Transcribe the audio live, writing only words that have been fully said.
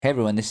Hey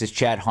everyone, this is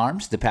Chad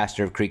Harms, the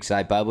pastor of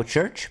Creekside Bible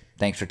Church.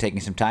 Thanks for taking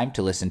some time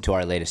to listen to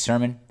our latest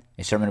sermon,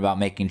 a sermon about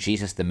making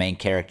Jesus the main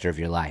character of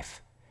your life.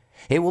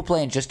 It will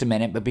play in just a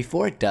minute, but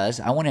before it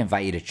does, I want to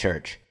invite you to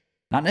church.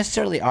 Not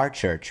necessarily our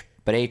church,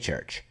 but a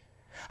church.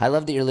 I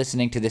love that you're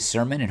listening to this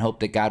sermon and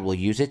hope that God will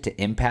use it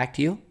to impact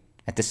you.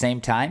 At the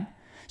same time,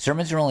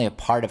 sermons are only a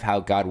part of how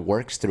God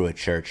works through a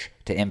church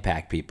to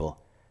impact people.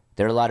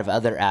 There are a lot of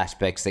other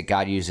aspects that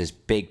God uses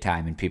big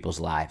time in people's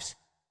lives.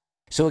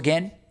 So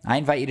again, I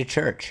invite you to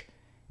church.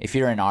 If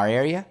you're in our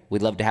area,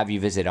 we'd love to have you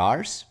visit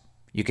ours.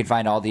 You can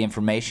find all the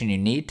information you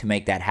need to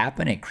make that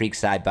happen at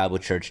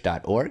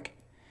creeksidebiblechurch.org.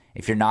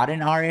 If you're not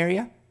in our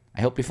area,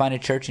 I hope you find a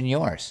church in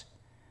yours.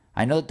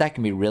 I know that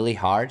can be really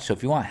hard, so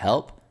if you want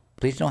help,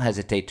 please don't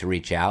hesitate to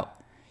reach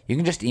out. You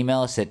can just email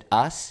us at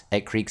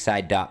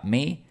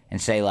us@creekside.me and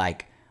say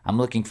I'm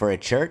looking for a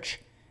church,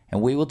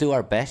 and we will do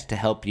our best to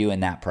help you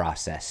in that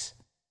process.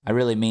 I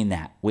really mean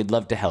that. We'd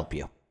love to help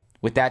you.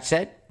 With that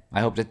said, I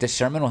hope that this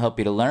sermon will help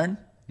you to learn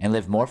and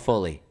live more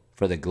fully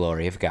for the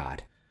glory of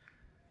God.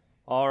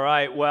 All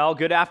right, well,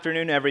 good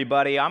afternoon,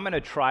 everybody. I'm going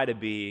to try to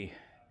be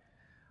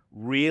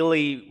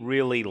really,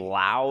 really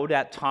loud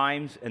at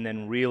times and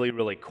then really,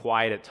 really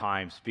quiet at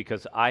times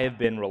because I have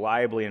been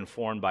reliably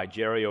informed by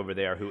Jerry over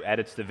there who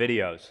edits the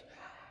videos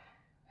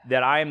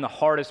that I am the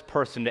hardest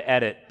person to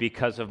edit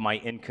because of my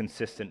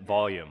inconsistent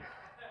volume.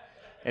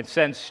 And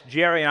since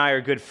Jerry and I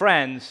are good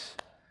friends,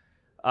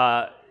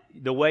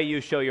 the way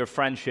you show your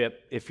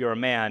friendship, if you're a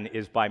man,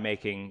 is by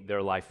making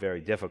their life very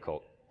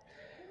difficult.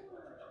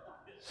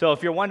 So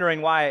if you're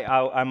wondering why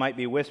I might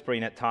be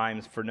whispering at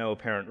times for no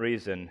apparent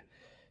reason,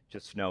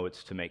 just know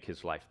it's to make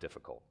his life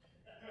difficult.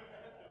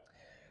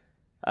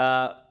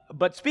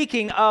 But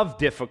speaking of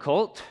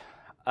difficult,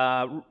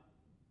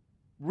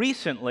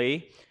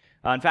 recently,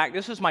 in fact,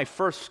 this is my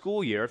first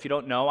school year. If you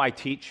don't know, I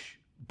teach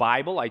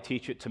Bible. I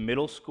teach it to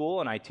middle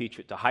school, and I teach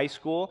it to high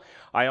school.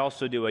 I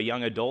also do a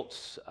young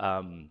adults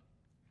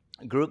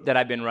group that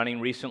I've been running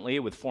recently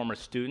with former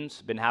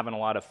students. Been having a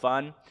lot of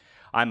fun.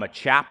 I'm a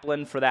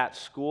chaplain for that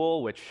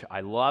school, which I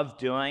love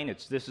doing.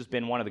 This has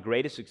been one of the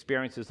greatest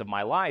experiences of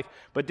my life.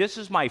 But this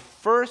is my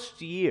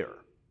first year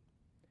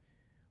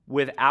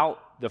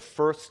without the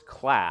first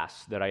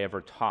class that I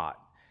ever taught.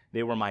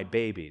 They were my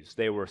babies.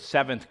 They were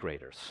seventh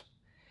graders.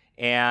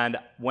 And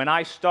when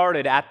I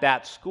started at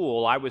that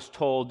school, I was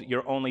told,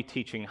 you're only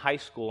teaching high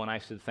school. And I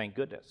said, thank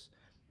goodness.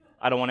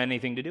 I don't want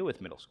anything to do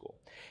with middle school.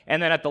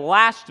 And then at the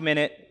last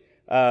minute,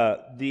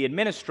 the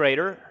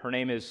administrator, her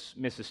name is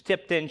Mrs.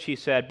 Tipton, she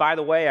said, by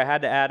the way, I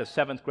had to add a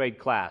seventh grade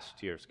class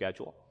to your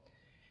schedule.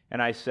 And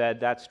I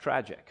said, that's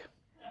tragic.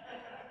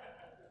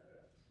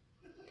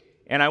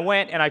 And I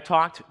went and I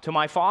talked to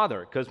my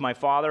father, because my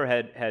father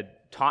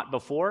had taught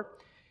before.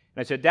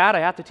 And I said, Dad, I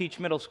have to teach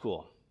middle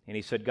school. And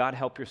he said, God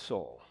help your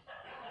soul.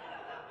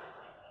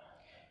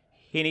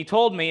 And he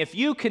told me, if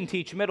you can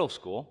teach middle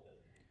school,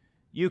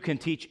 you can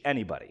teach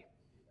anybody.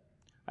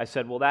 I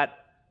said, well,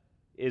 that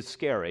is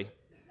scary.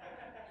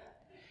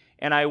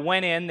 And I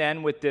went in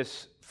then with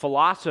this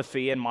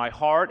philosophy in my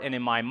heart and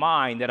in my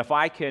mind that if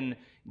I can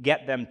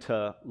get them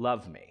to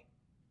love me,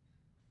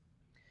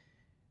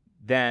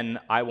 then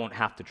I won't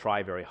have to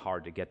try very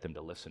hard to get them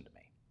to listen to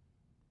me.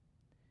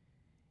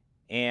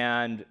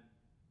 And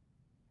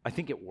I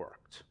think it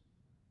worked.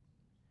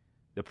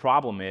 The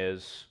problem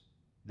is,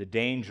 the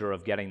danger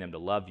of getting them to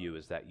love you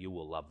is that you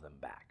will love them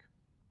back.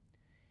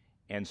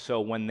 And so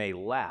when they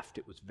left,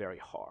 it was very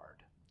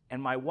hard.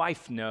 And my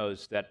wife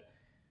knows that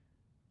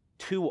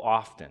too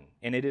often,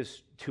 and it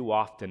is too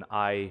often,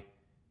 I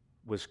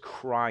was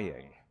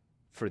crying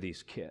for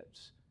these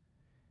kids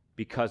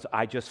because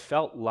I just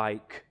felt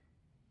like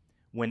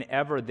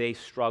whenever they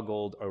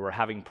struggled or were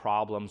having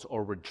problems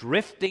or were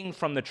drifting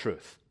from the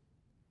truth,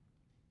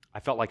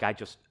 I felt like I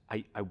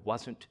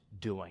wasn't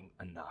doing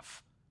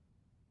enough.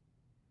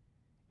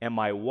 And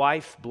my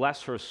wife,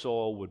 bless her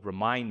soul, would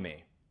remind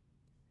me,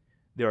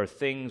 there are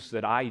things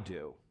that I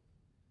do,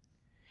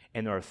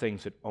 and there are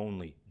things that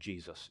only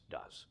Jesus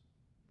does.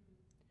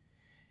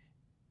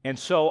 And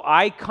so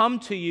I come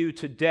to you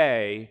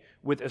today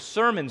with a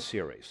sermon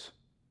series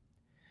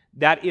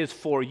that is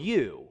for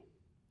you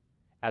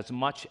as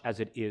much as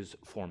it is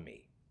for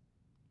me.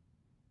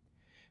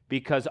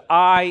 Because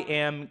I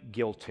am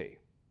guilty.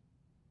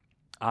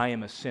 I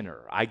am a sinner.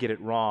 I get it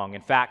wrong.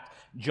 In fact,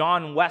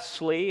 John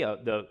Wesley,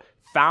 the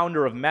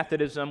founder of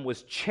Methodism,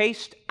 was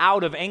chased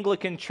out of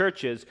Anglican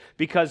churches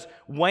because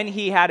when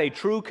he had a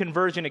true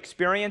conversion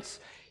experience,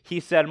 he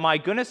said, my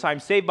goodness, I'm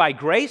saved by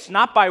grace,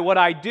 not by what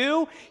I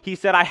do. He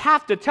said, I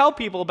have to tell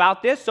people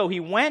about this. So he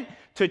went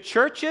to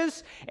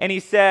churches and he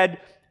said,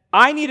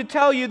 I need to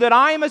tell you that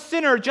I am a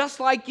sinner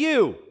just like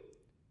you.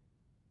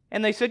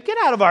 And they said, get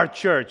out of our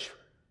church.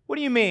 What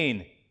do you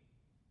mean?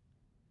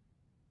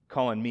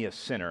 Calling me a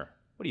sinner.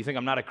 What do you think,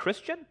 I'm not a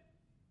Christian?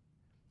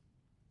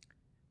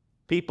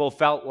 People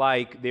felt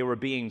like they were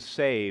being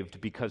saved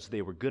because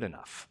they were good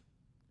enough,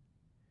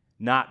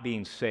 not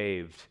being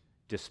saved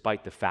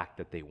despite the fact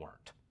that they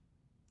weren't.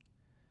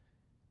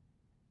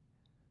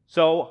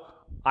 So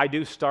I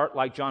do start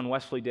like John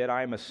Wesley did.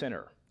 I am a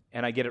sinner.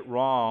 and I get it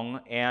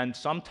wrong, and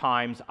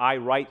sometimes I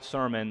write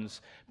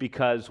sermons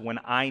because when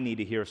I need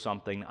to hear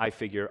something, I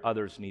figure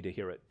others need to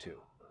hear it too.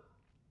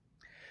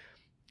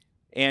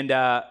 And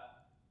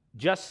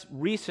just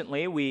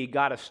recently, we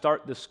got to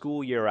start the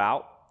school year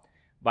out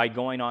by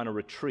going on a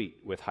retreat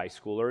with high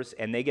schoolers,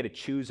 and they get to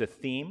choose a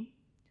theme,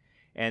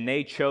 and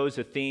they chose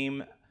a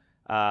theme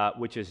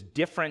which is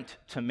different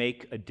to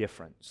make a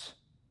difference.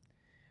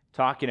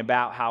 Talking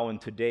about how in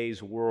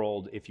today's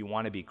world, if you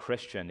want to be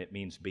Christian, it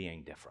means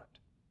being different.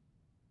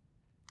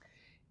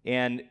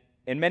 And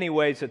in many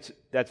ways,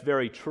 that's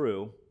very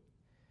true.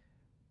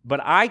 But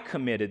I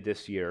committed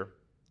this year,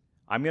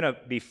 I'm going to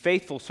be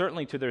faithful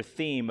certainly to their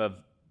theme of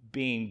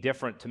being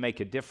different to make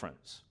a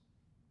difference.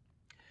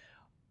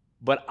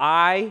 But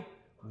I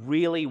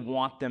really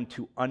want them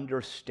to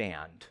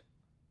understand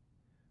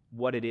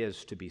what it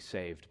is to be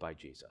saved by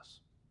Jesus.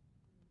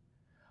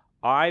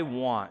 I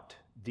want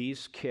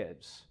these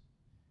kids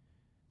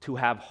to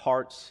have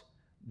hearts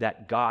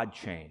that God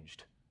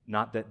changed,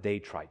 not that they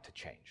tried to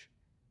change.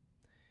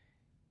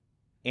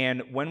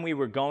 And when we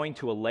were going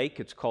to a lake,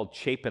 it's called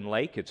Chapin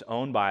Lake. It's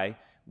owned by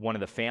one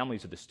of the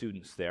families of the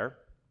students there.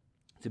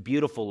 It's a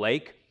beautiful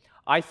lake.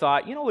 I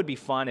thought, it would be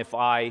fun if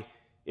I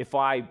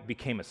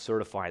became a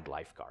certified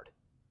lifeguard.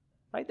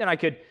 Right? Then I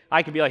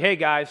could be like, hey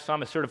guys, so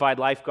I'm a certified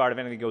lifeguard. If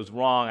anything goes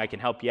wrong, I can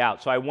help you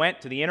out. So I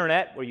went to the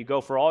internet where you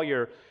go for all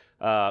your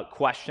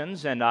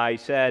questions, and I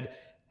said,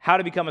 how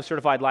to become a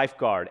certified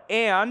lifeguard.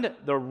 And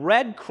the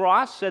Red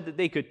Cross said that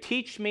they could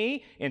teach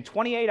me in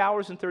 28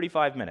 hours and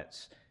 35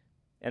 minutes.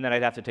 And then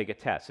I'd have to take a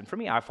test. And for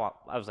me, I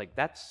was like,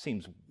 that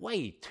seems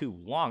way too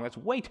long. That's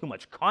way too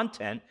much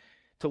content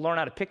to learn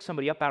how to pick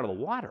somebody up out of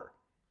the water,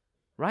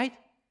 right?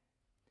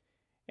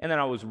 And then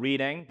I was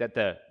reading that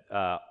the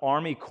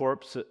Army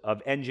Corps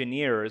of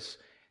Engineers,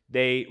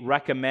 they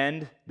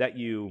recommend that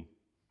you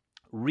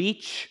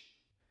reach,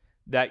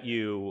 that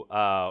you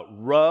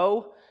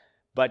row,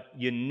 but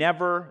you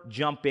never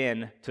jump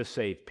in to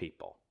save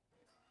people,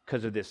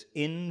 because of this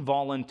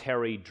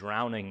involuntary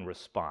drowning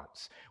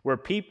response, where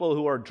people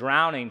who are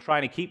drowning,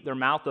 trying to keep their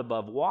mouth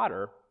above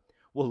water,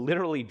 will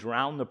literally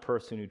drown the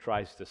person who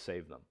tries to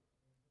save them.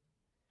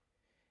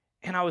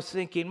 And I was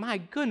thinking, my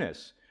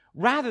goodness,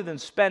 rather than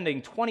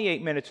spending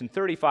 28 minutes and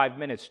 35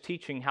 minutes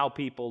teaching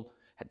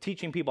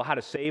people how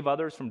to save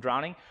others from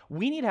drowning,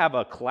 we need to have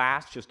a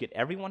class, just get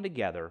everyone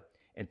together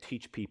and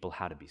teach people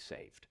how to be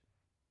saved.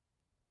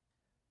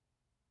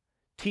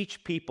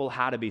 Teach people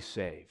how to be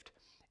saved.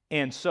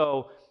 And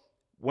so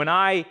when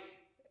I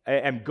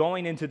am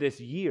going into this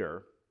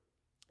year,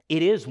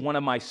 it is one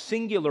of my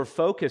singular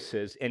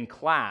focuses in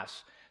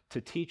class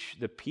to teach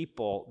the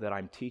people that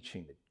I'm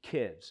teaching, the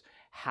kids,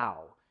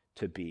 how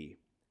to be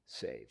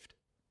saved.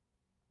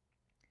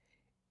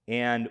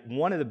 And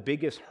one of the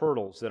biggest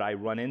hurdles that I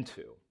run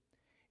into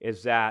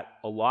is that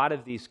a lot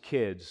of these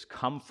kids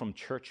come from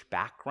church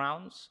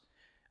backgrounds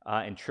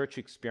and church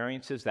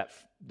experiences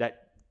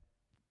that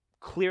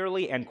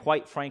clearly and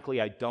quite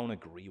frankly I don't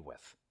agree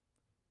with.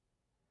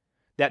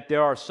 That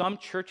there are some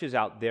churches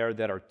out there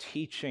that are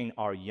teaching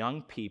our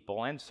young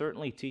people, and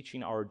certainly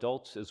teaching our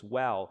adults as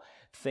well,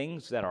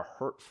 things that are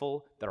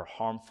hurtful, that are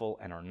harmful,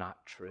 and are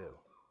not true.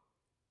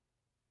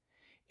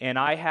 And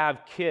I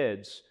have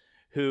kids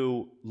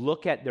who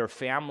look at their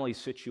family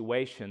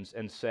situations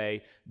and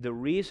say, the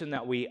reason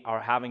that we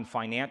are having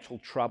financial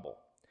trouble,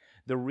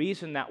 the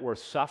reason that we're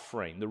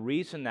suffering, the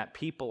reason that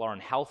people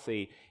aren't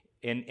healthy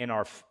in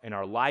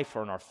our life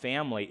or in our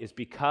family is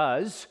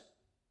because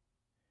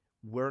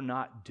we're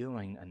not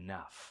doing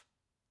enough.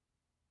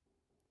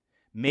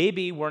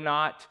 Maybe we're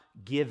not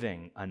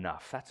giving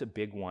enough. That's a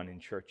big one in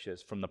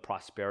churches from the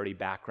prosperity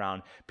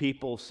background.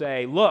 People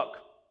say, look,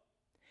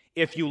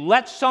 if you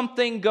let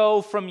something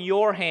go from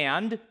your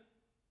hand,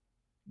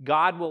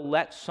 God will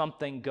let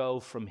something go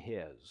from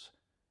His.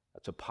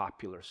 That's a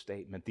popular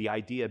statement. The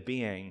idea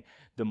being,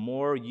 the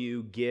more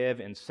you give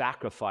and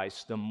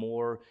sacrifice, the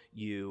more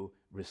you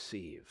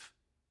receive.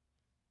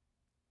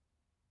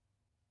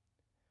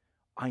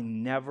 I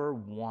never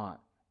want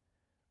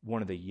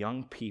one of the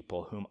young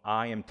people whom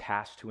I am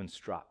tasked to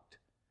instruct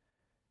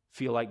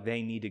feel like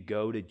they need to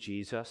go to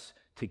Jesus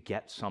to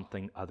get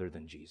something other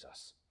than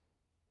Jesus.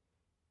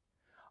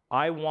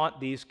 I want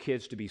these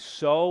kids to be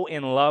so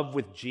in love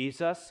with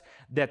Jesus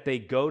that they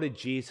go to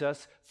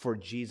Jesus for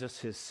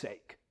Jesus'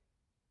 sake,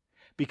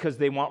 because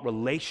they want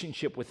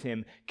relationship with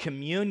Him,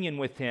 communion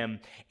with Him,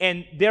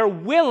 and they're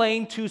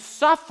willing to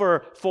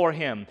suffer for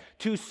Him,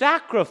 to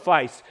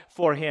sacrifice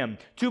for Him,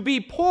 to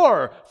be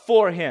poor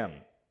for Him.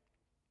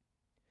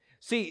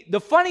 See, the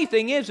funny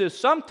thing is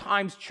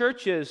sometimes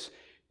churches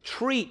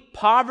treat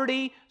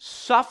poverty,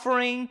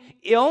 suffering,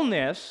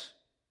 illness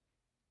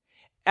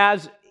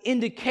as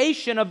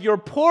indication of your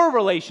poor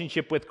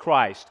relationship with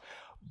Christ.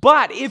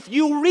 But if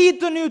you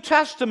read the New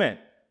Testament,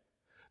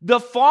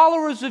 the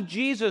followers of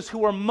Jesus who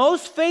were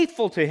most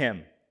faithful to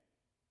Him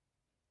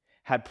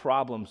had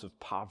problems of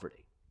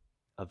poverty,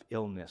 of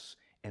illness,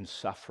 and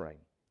suffering.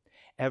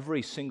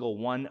 Every single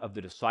one of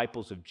the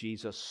disciples of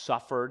Jesus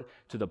suffered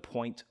to the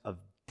point of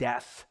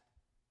death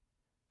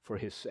for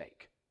His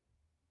sake.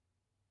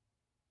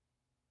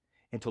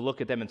 and to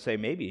look at them and say,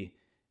 maybe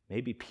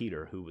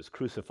Peter, who was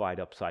crucified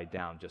upside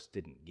down, just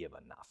didn't give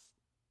enough.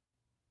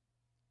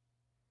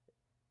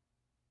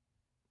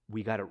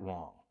 We got it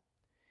wrong,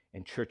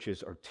 and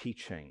churches are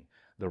teaching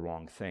the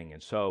wrong thing.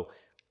 And so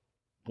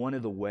one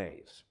of the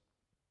ways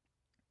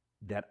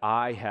that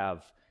I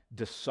have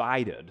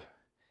decided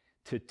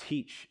to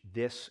teach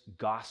this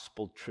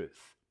gospel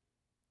truth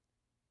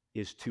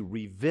is to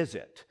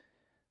revisit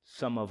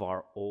some of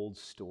our old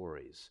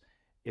stories.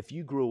 If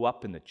you grew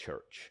up in the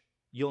church,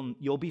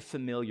 you'll be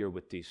familiar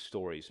with these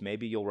stories.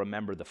 Maybe you'll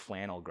remember the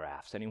flannel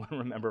graphs. Anyone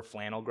remember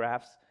flannel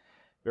graphs?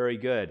 Very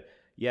good.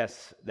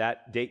 Yes,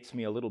 that dates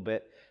me a little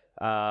bit,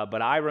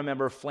 but I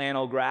remember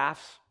flannel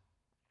graphs.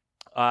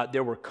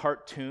 There were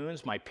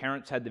cartoons. My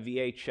parents had the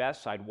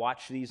VHS. I'd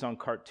watch these on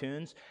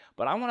cartoons.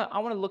 But I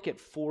want to look at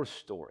 4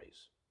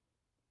 stories.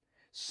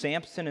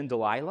 Samson and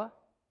Delilah,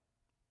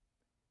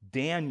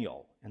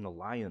 Daniel and the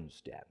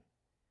lion's den,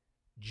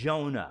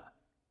 Jonah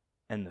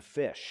and the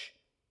fish,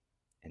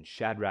 and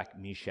Shadrach,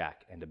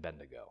 Meshach, and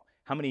Abednego.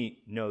 How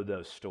many know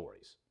those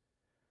stories?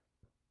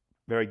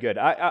 Very good.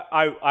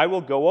 I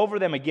will go over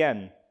them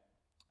again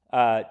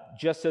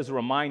just as a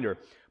reminder.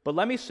 But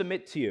let me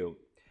submit to you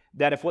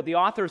that if what the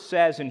author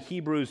says in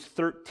Hebrews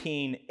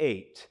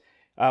 13:8,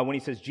 when he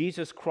says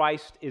Jesus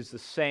Christ is the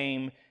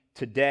same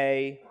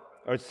today,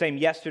 or the same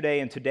yesterday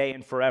and today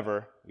and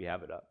forever, we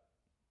have it up.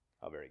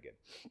 Oh, very good.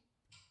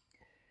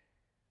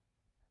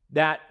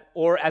 That,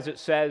 or as it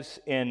says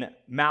in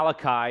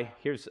Malachi,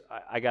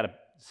 I got to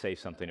say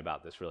something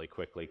about this really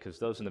quickly, because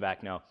those in the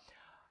back know.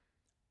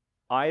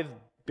 I've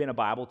been a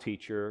Bible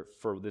teacher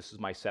this is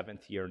my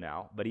 7th year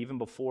now, but even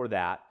before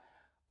that,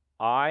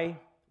 I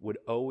would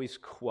always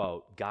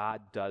quote, God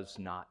does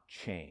not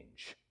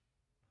change.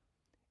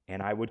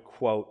 And I would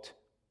quote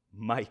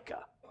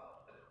Micah.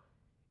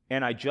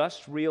 And I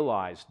just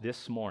realized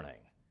this morning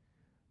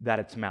that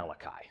it's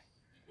Malachi.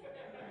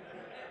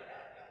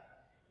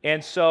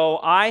 And so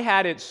I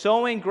had it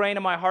so ingrained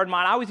in my heart and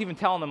mind. I was even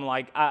telling them,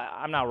 like,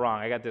 I'm not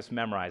wrong. I got this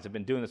memorized. I've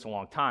been doing this a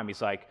long time.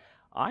 He's like,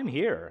 I'm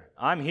here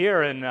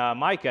in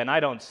Micah, and I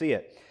don't see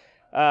it.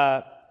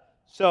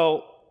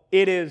 So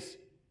it is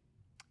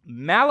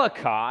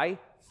Malachi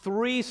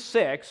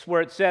 3:6,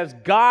 where it says,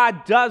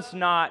 God does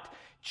not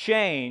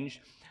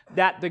change,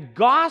 that the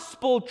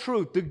gospel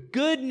truth, the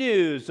good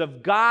news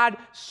of God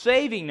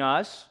saving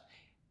us,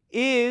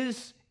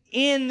 is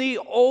in the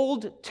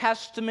Old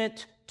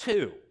Testament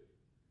too.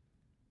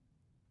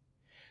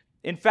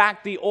 In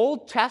fact, the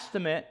Old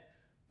Testament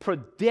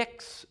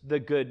predicts the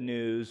good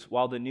news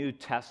while the New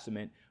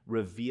Testament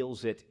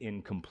reveals it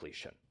in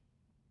completion.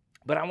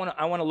 But I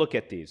want to look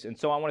at these. And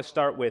so I want to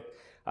start with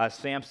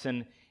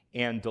Samson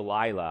and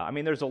Delilah. I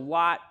mean, there's a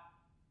lot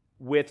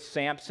with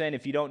Samson.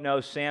 If you don't know,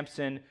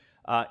 Samson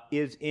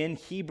is in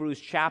Hebrews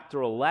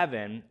chapter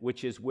 11,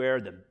 which is where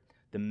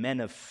the men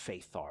of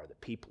faith are, the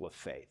people of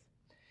faith.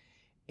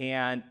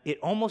 And it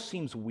almost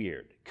seems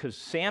weird, because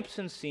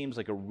Samson seems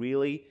like a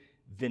really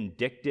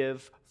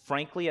vindictive,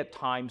 frankly at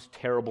times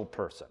terrible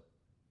person.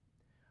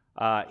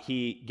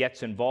 He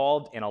gets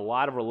involved in a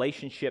lot of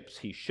relationships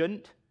he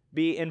shouldn't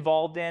be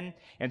involved in,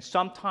 and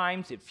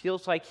sometimes it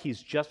feels like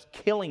he's just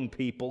killing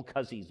people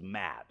because he's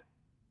mad.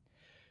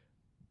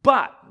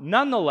 But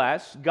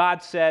nonetheless,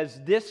 God says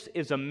this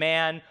is a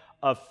man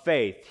of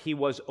faith. He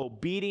was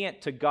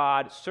obedient to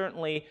God,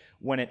 certainly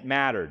when it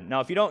mattered. Now,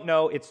 if you don't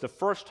know, it's the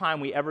first time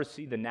we ever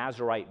see the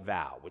Nazirite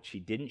vow, which he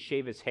didn't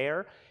shave his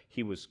hair.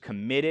 He was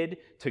committed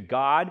to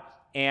God,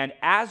 and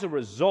as a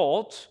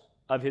result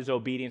of his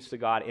obedience to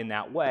God in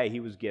that way, he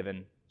was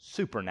given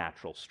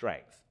supernatural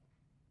strength.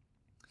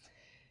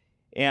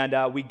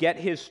 And we get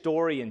his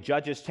story in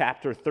Judges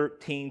chapter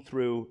 13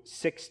 through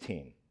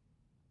 16.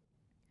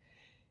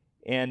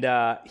 And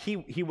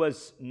he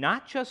was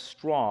not just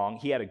strong,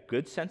 he had a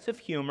good sense of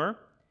humor.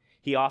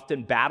 He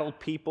often battled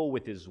people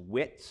with his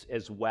wits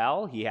as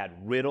well. He had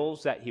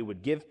riddles that he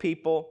would give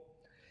people.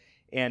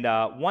 And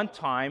one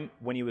time,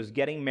 when he was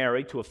getting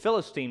married to a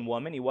Philistine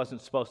woman, he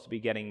wasn't supposed to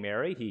be getting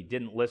married. He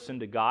didn't listen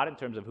to God in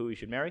terms of who he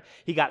should marry.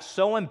 He got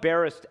so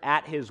embarrassed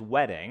at his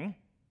wedding.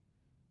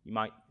 You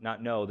might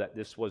not know that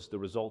this was the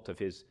result of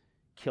his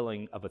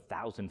killing of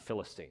 1,000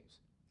 Philistines.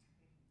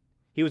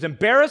 He was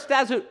embarrassed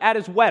at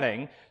his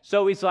wedding,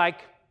 so he's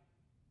like,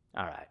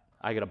 all right,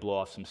 I got to blow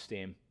off some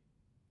steam.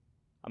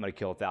 I'm going to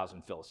kill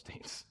 1,000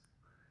 Philistines.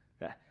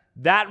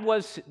 That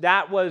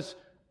was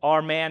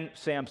our man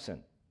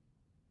Samson.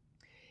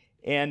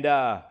 And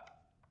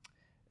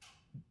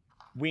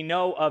we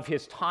know of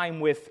his time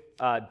with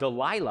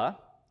Delilah,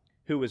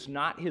 who was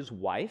not his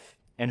wife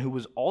and who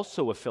was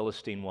also a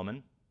Philistine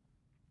woman.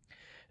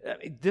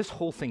 This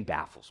whole thing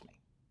baffles me,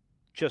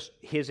 just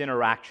his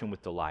interaction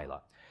with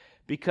Delilah.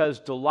 Because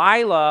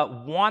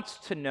Delilah wants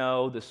to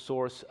know the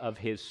source of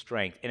his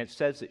strength. And it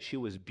says that she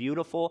was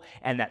beautiful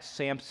and that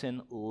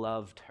Samson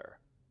loved her.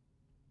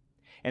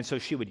 And so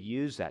she would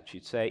use that.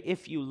 She'd say,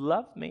 if you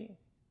love me,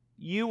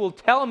 you will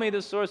tell me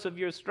the source of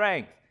your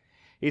strength.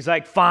 He's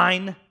like,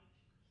 fine.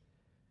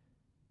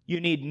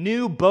 You need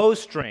new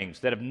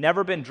bowstrings that have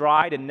never been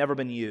dried and never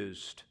been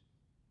used.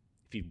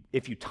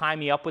 If you tie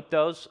me up with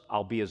those,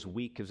 I'll be as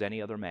weak as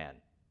any other man.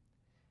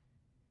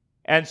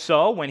 And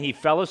so when he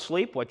fell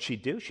asleep, what'd she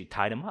do? She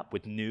tied him up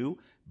with new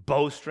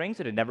bowstrings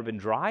that had never been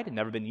dried and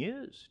never been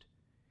used.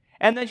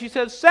 And then she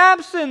says,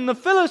 Samson, the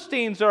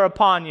Philistines are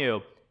upon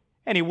you.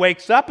 And he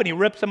wakes up and he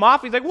rips them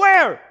off. He's like,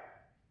 where?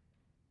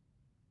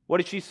 What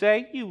did she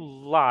say? You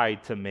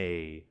lied to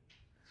me.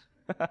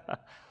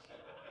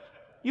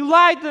 You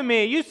lied to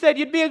me. You said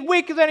you'd be as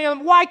weak as any of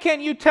them. Why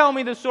can't you tell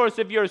me the source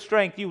of your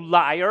strength, you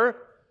liar?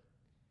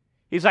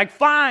 He's like,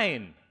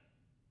 fine.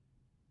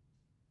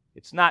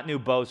 It's not new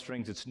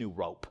bowstrings, it's new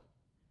rope.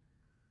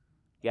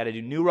 You got to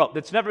do new rope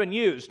that's never been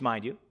used,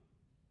 mind you.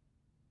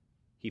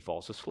 He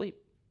falls asleep.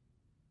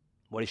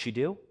 What does she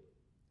do?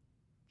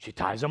 She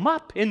ties him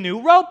up in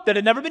new rope that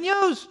had never been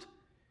used.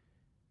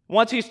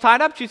 Once he's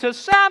tied up, she says,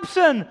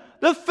 Samson,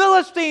 the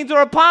Philistines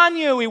are upon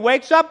you. He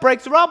wakes up,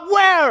 breaks the rope.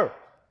 Where?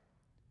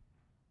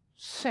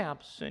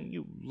 Samson,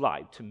 you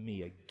lied to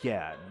me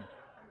again.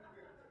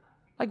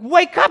 Like,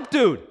 wake up,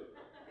 dude.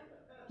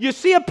 You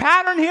see a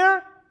pattern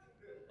here?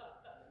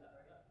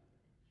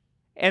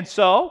 And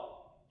so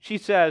she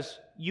says,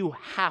 you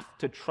have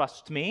to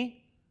trust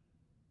me.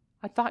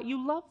 I thought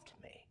you loved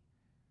me.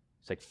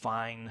 It's like,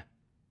 fine.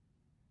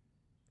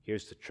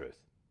 Here's the truth.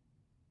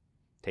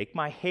 Take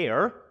my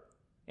hair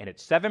and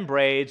its 7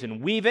 braids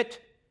and weave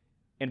it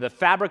into the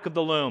fabric of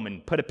the loom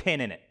and put a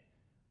pin in it.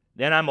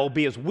 Then I will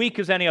be as weak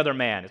as any other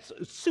man. It's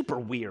super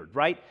weird,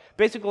 right?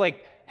 Basically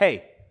like,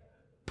 hey,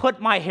 put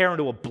my hair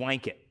into a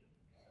blanket,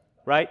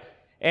 right?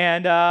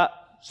 And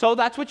so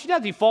that's what she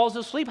does. He falls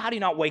asleep. How do you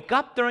not wake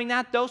up during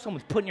that, though?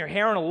 Someone's putting your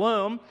hair in a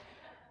loom.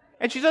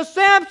 And she says,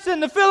 Samson,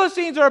 the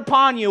Philistines are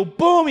upon you.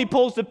 Boom, he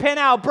pulls the pin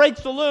out,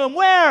 breaks the loom.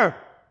 Where?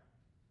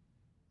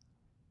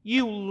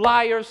 You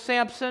liar,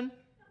 Samson.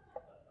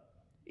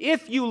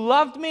 If you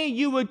loved me,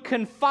 you would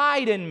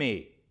confide in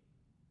me.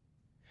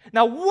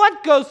 Now,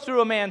 what goes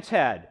through a man's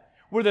head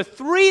where the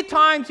 3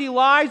 times he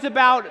lies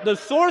about the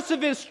source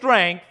of his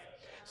strength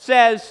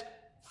says,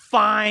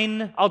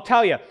 fine, I'll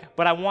tell you,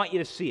 but I want you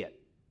to see it.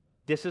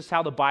 This is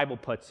how the Bible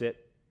puts it.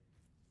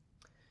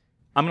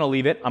 I'm going to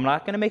leave it. I'm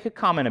not going to make a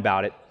comment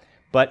about it.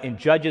 But in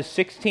Judges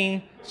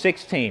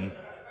 16:16,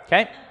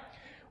 okay,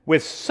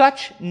 with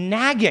such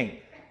nagging,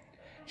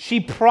 she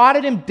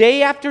prodded him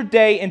day after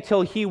day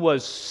until he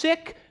was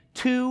sick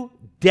to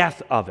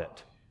death of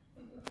it.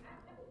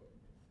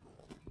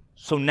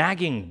 So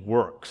nagging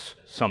works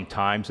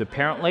sometimes,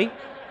 apparently,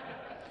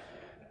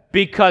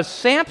 because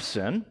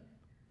Samson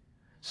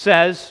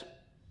says,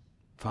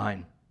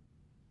 fine.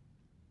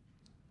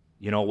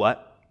 You know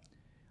what?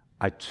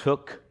 I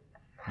took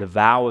the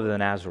vow of the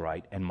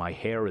Nazirite, and my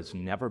hair has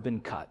never been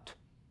cut.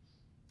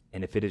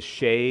 And if it is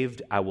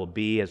shaved, I will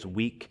be as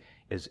weak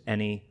as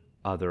any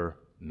other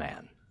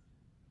man.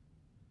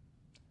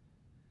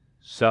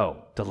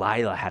 So,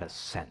 Delilah had a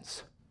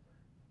sense.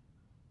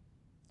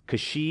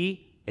 Because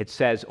it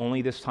says,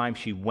 only this time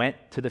she went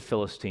to the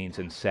Philistines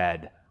and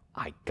said,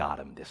 I got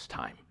him this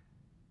time.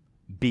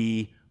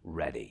 Be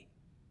ready.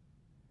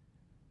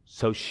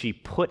 So she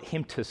put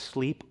him to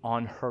sleep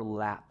on her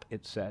lap,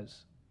 it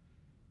says.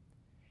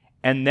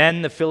 And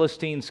then the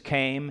Philistines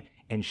came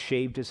and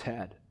shaved his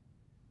head.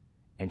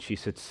 And she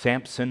said,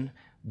 Samson,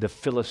 the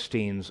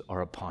Philistines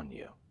are upon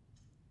you.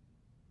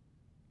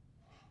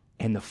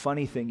 And the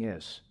funny thing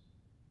is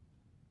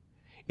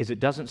it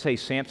doesn't say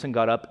Samson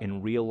got up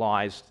and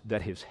realized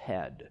that his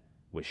head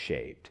was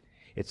shaved.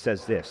 It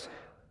says this,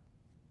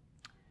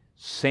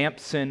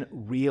 Samson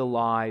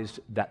realized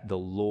that the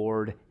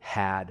Lord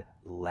had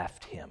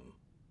left him.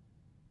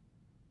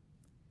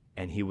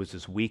 And he was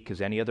as weak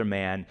as any other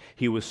man.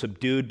 He was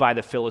subdued by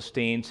the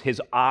Philistines, his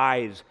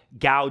eyes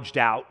gouged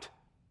out,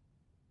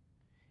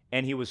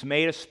 and he was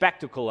made a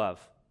spectacle of.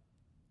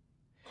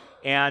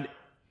 And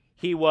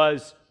he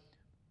was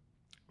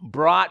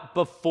brought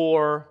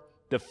before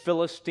the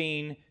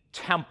Philistine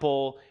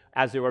temple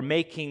as they were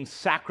making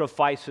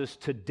sacrifices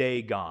to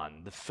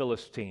Dagon, the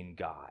Philistine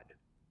god.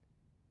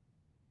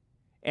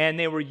 And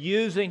they were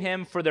using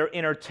him for their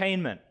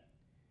entertainment.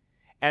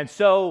 And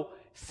so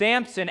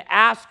Samson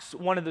asks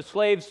one of the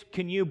slaves,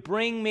 can you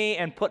bring me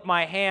and put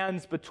my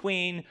hands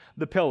between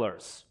the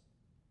pillars?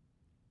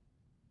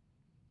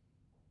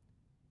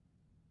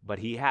 But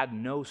he had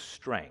no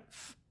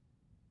strength.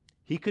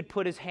 He could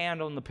put his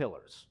hand on the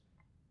pillars,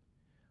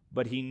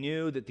 but he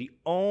knew that the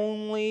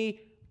only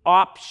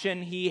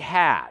option he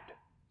had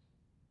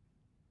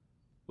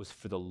was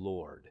for the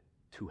Lord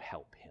to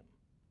help him.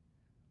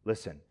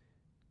 Listen,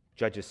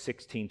 Judges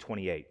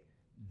 16:28.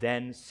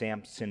 Then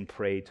Samson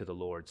prayed to the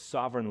Lord,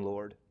 Sovereign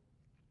Lord,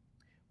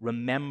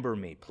 remember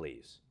me,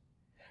 please.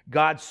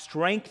 God,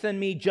 strengthen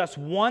me just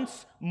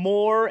once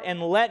more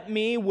and let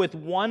me with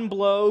one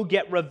blow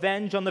get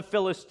revenge on the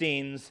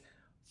Philistines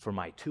for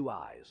my 2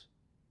 eyes.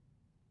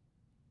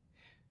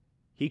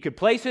 He could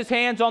place his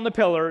hands on the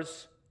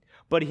pillars,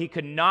 but he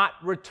could not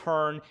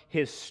return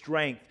his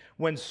strength.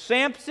 When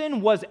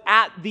Samson was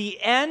at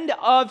the end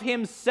of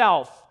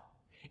himself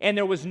and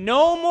there was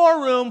no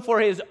more room for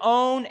his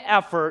own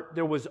effort,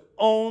 there was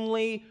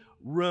only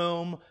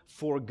room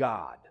for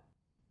God.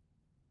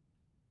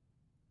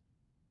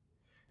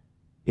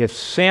 If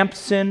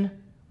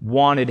Samson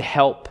wanted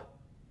help,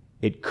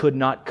 it could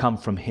not come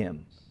from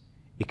him.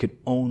 It could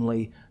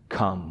only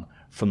come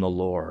from the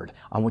Lord.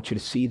 I want you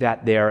to see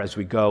that there as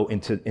we go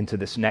into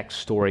this next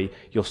story.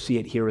 You'll see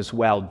it here as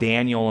well.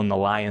 Daniel in the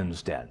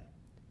lion's den.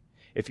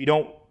 If you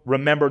don't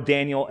remember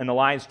Daniel in the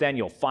lion's den,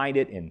 you'll find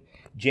it in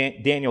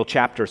Daniel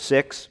chapter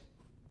 6.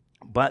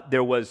 But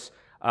there was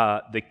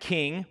the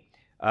king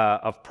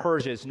of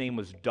Persia. His name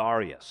was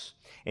Darius.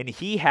 And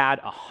he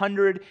had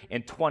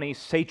 120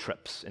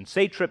 satraps. And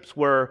satraps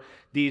were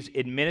these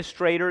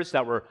administrators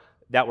that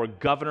were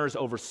governors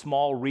over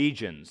small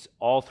regions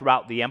all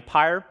throughout the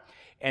empire.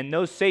 And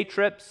those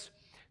satraps,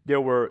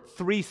 there were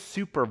 3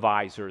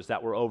 supervisors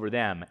that were over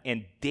them.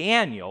 And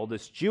Daniel,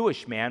 this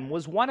Jewish man,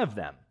 was one of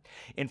them.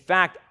 In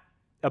fact,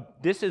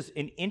 this is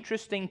an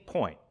interesting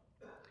point.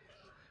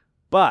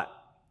 But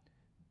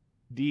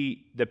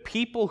the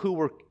people who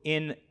were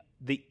in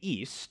the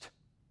east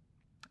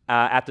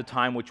at the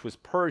time, which was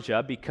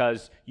Persia,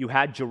 because you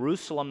had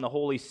Jerusalem, the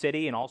holy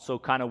city, and also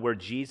kind of where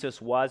Jesus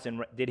was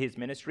and did his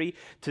ministry.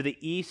 To the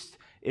east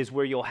is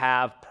where you'll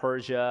have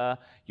Persia,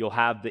 you'll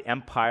have the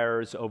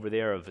empires over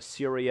there of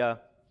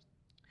Assyria.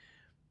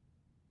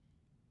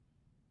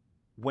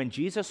 When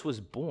Jesus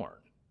was born,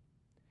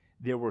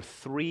 there were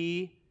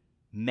 3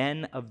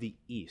 men of the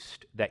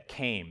east that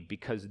came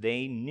because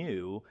they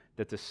knew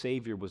that the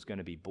Savior was going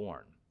to be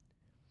born.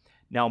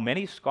 Now,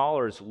 many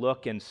scholars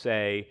look and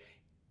say,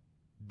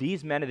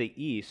 these men of the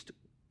east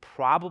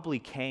probably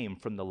came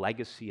from the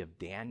legacy of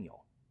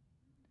Daniel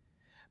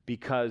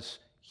because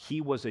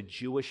he was a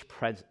Jewish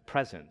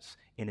presence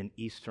in an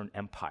eastern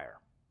empire.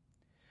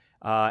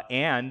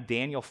 And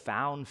Daniel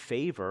found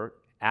favor,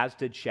 as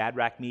did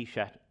Shadrach,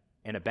 Meshach,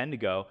 and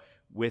Abednego,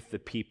 with the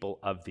people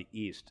of the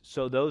east.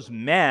 So those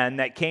men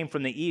that came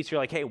from the east,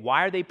 you're like, hey,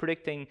 why are they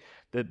predicting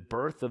the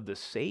birth of the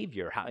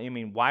Savior?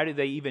 Why do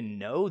they even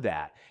know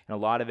that? And a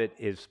lot of it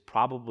is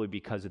probably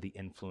because of the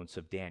influence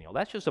of Daniel.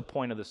 That's just a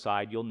point of the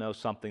side. You'll know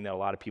something that a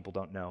lot of people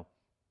don't know,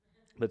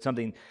 but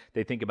something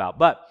they think about.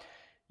 But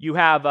you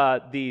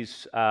have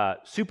these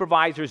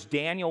supervisors.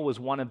 Daniel was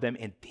one of them,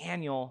 and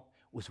Daniel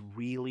was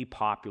really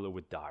popular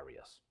with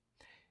Darius.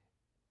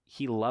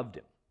 He loved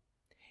him.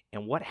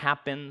 And what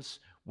happens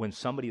when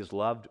somebody is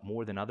loved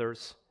more than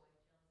others?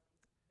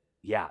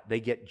 Yeah,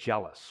 they get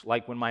jealous.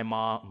 Like when my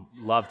mom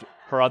loved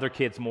her other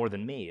kids more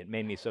than me. It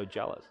made me so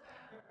jealous.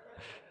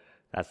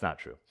 That's not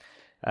true.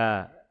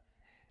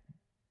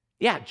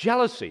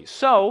 Jealousy.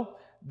 So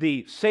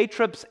the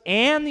satraps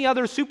and the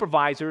other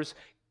supervisors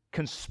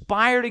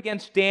conspired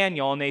against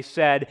Daniel, and they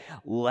said,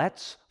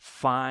 let's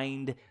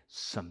find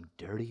some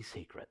dirty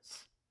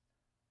secrets.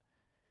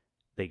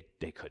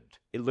 They couldn't.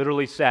 It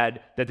literally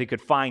said that they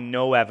could find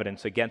no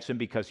evidence against him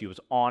because he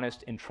was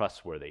honest and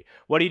trustworthy.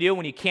 What do you do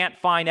when you can't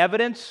find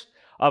evidence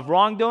of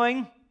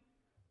wrongdoing?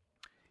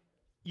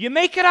 You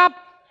make it up.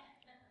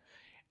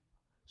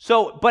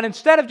 So, but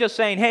instead of just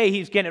saying, hey,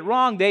 he's getting it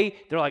wrong, they're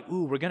like,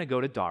 ooh, we're going to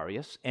go to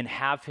Darius and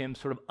have him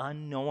sort of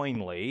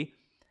unknowingly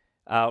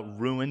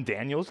ruin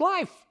Daniel's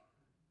life.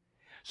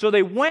 So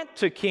they went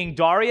to King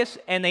Darius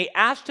and they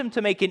asked him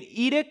to make an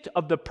edict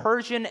of the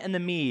Persian and the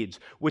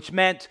Medes, which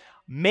meant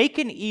make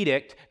an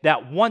edict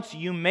that once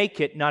you make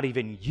it, not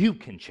even you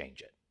can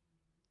change it.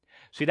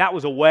 See, that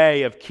was a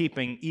way of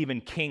keeping even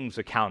kings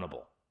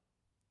accountable.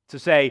 To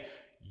say,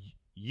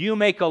 you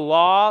make a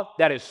law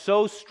that is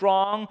so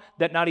strong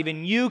that not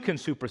even you can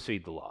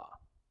supersede the law.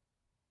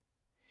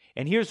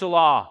 And here's the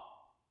law.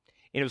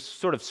 And it was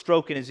sort of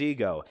stroking his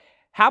ego.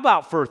 How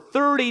about for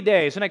 30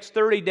 days, the next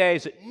 30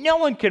 days, no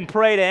one can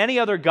pray to any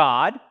other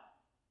god.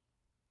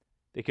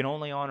 They can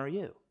only honor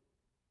you.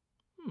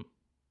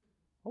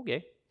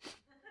 Okay.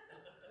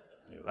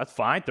 That's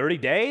fine. 30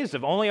 days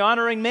of only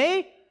honoring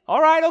me?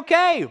 All right,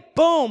 okay.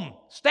 Boom.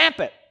 Stamp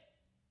it.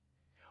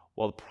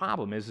 Well, the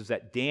problem is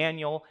that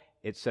Daniel,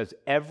 it says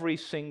every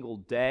single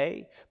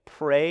day,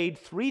 prayed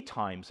 3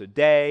 times a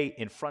day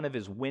in front of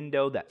his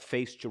window that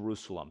faced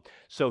Jerusalem.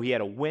 So he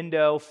had a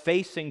window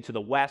facing to the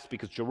west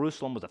because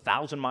Jerusalem was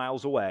 1,000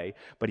 miles away,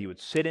 but he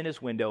would sit in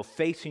his window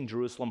facing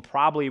Jerusalem,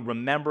 probably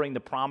remembering the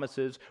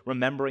promises,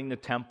 remembering the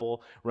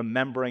temple,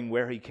 remembering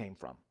where he came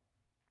from.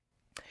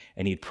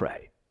 And he'd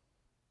pray.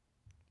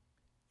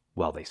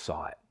 Well, they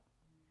saw it.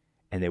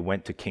 And they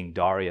went to King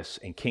Darius.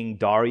 And King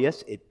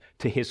Darius,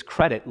 to his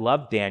credit,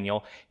 loved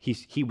Daniel.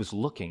 He was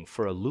looking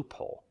for a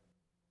loophole.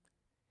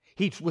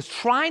 He was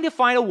trying to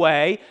find a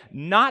way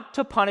not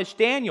to punish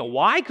Daniel.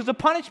 Why? Because the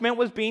punishment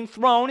was being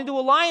thrown into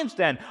a lion's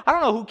den. I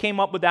don't know who came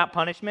up with that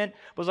punishment.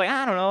 It was like,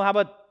 I don't know, how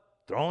about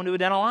thrown into a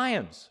den of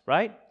lions,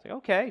 right? It's like,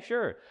 okay,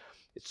 sure.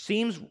 It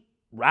seems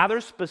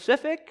rather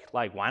specific,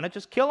 like why not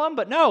just kill him?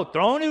 But no,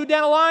 thrown into a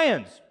den of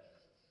lions.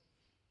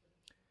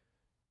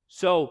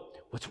 So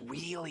what's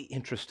really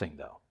interesting,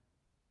 though,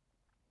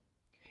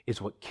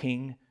 is what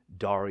King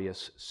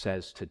Darius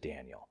says to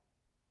Daniel.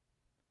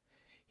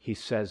 He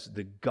says,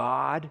 the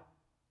God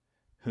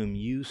whom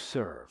you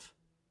serve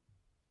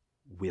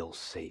will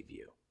save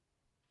you.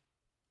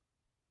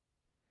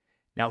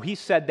 Now, he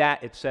said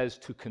that, it says,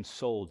 to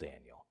console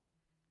Daniel.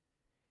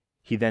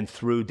 He then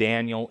threw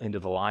Daniel into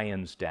the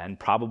lion's den,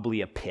 probably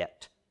a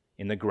pit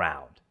in the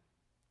ground.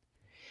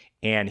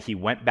 And he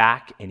went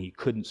back and he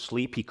couldn't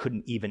sleep. He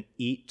couldn't even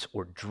eat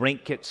or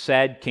drink, it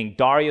said. King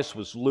Darius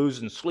was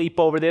losing sleep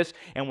over this.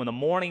 And when the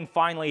morning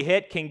finally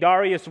hit, King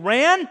Darius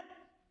ran.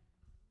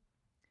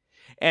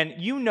 And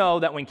you know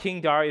that when King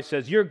Darius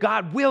says, your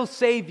God will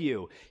save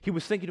you, he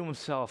was thinking to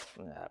himself,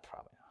 probably not.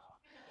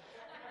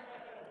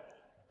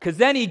 Because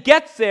then he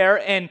gets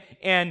there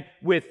and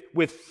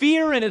with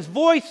fear in his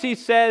voice, he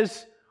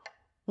says,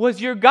 was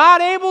your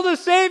God able to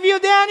save you,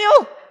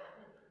 Daniel?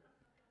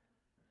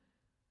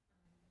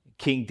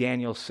 King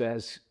Daniel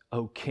says,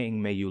 O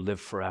king, may you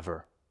live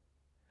forever.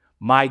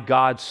 My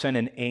God sent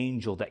an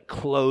angel that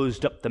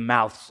closed up the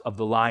mouths of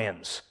the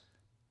lions,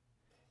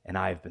 and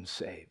I have been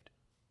saved.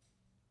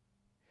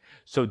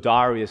 So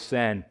Darius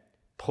then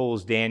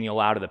pulls Daniel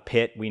out of the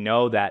pit. We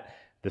know that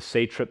the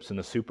satraps and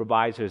the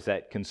supervisors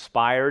that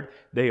conspired,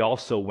 they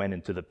also went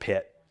into the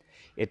pit.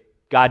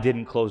 God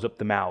didn't close up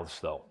the mouths,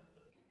 though.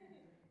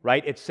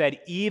 Right? It said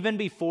even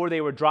before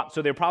they were dropped,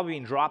 so they were probably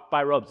being dropped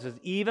by ropes. It says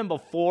even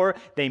before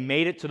they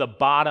made it to the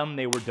bottom,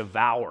 they were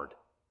devoured.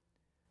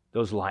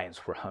 Those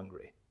lions were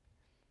hungry.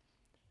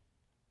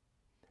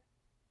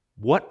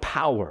 What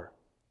power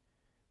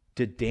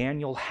did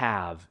Daniel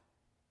have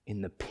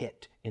in the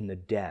pit, in the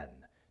den,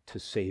 to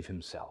save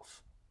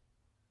himself?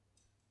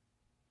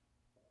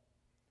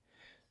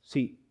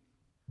 See,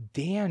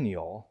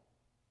 Daniel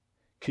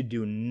could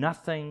do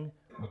nothing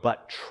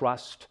but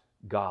trust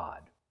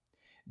God.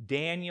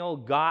 Daniel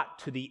got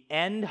to the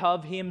end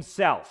of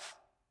himself,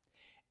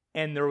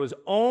 and there was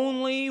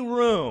only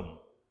room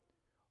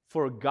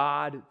for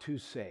God to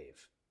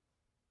save.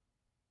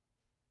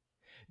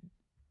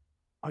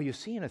 Are you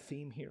seeing a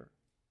theme here?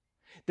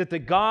 That the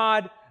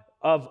God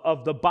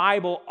of the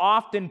Bible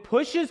often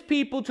pushes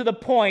people to the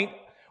point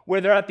where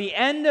they're at the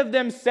end of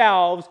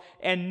themselves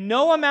and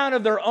no amount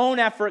of their own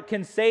effort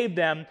can save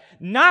them,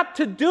 not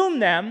to doom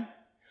them,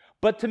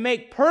 but to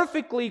make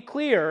perfectly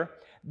clear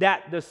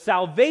that the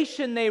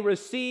salvation they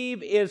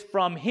receive is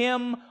from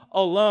Him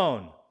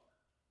alone.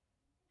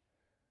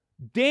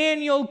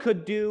 Daniel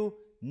could do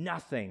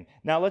nothing.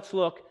 Now let's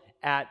look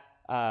at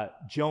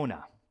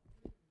Jonah.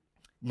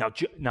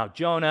 Now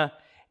Jonah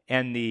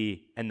and the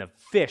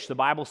fish. The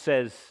Bible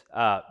says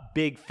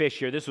big fish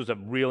here. This was a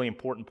really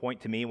important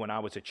point to me when I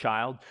was a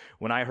child.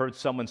 When I heard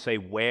someone say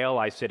whale,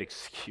 I said,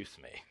 "Excuse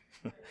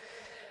me.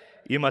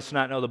 You must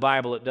not know the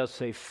Bible. It does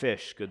say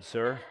fish, good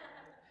sir,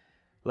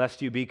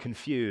 lest you be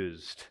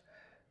confused."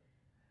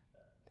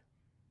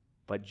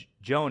 But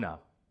Jonah,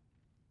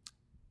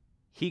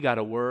 he got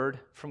a word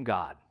from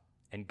God.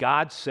 And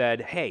God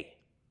said, "Hey,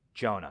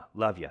 Jonah,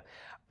 love you.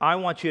 I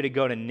want you to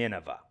go to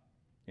Nineveh."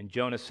 And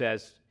Jonah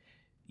says,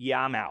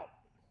 "Yeah, I'm out."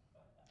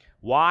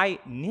 Why?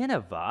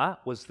 Nineveh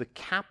was the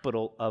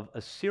capital of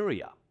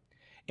Assyria.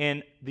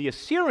 And the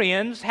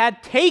Assyrians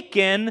had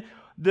taken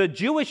the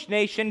Jewish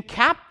nation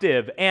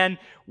captive and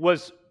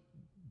was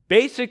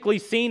basically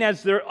seen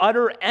as their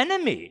utter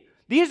enemy.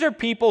 These are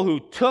people who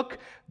took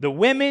the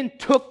women,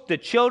 took the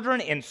children,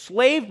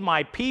 enslaved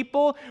my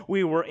people.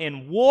 We were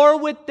in war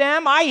with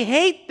them. I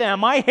hate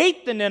them. I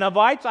hate the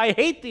Ninevites. I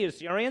hate the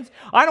Assyrians.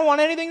 I don't want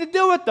anything to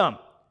do with them.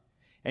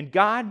 And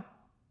God,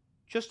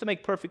 just to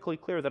make perfectly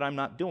clear that I'm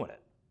not doing it,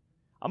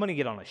 I'm going to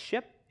get on a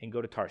ship and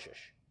go to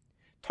Tarshish.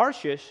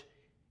 Tarshish,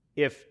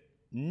 if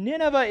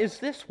Nineveh is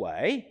this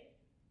way,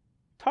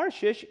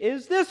 Tarshish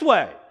is this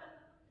way.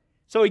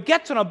 So he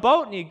gets on a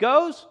boat and he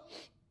goes,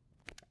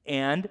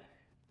 and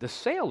the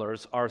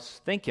sailors are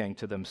thinking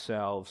to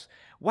themselves,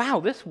 "Wow,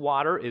 this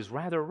water is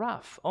rather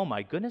rough. Oh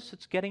my goodness,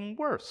 it's getting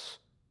worse.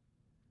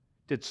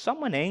 Did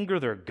someone anger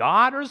their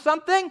God or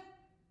something?"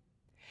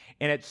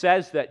 And it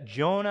says that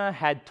Jonah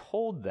had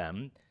told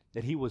them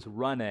that he was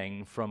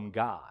running from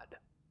God.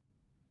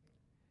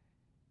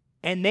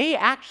 And they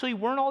actually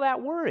weren't all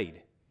that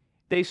worried.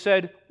 They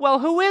said, "Well,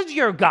 who is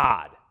your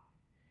God?"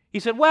 He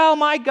said, "Well,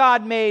 my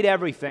God made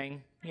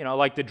everything,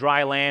 like the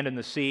dry land and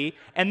the sea."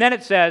 And then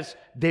it says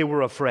they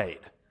were afraid.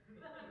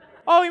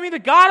 "Oh, you mean the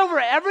God over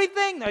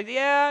everything?" Like,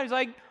 yeah. He's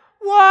like,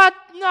 "What?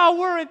 No,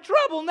 we're in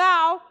trouble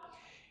now."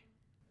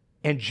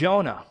 And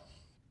Jonah,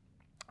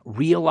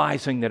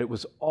 realizing that it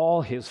was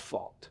all his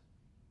fault,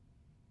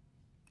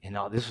 and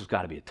now this has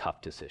got to be a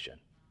tough decision,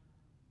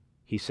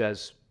 he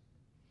says,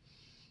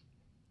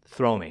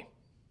 Throw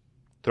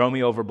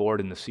me overboard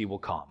and the sea will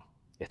calm.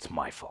 It's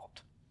my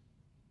fault."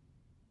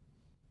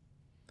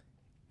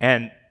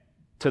 And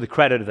to the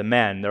credit of the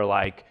men, they're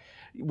like,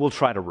 "We'll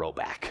try to row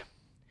back."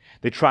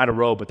 They tried to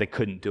row, but they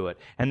couldn't do it.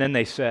 And then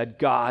they said,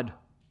 "God,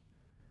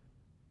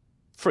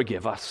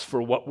 forgive us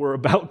for what we're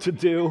about to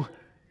do."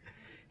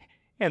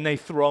 And they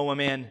throw him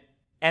in.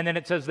 And then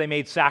it says they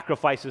made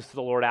sacrifices to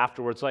the Lord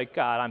afterwards. Like,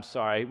 "God, I'm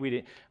sorry.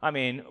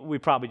 We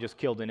probably just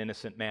killed an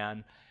innocent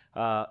man."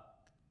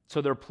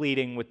 So they're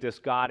pleading with this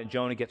God, and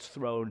Jonah gets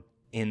thrown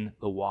in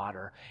the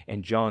water.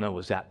 And Jonah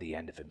was at the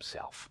end of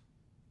himself.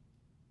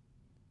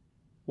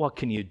 What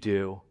can you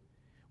do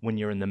when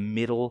you're in the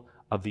middle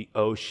of the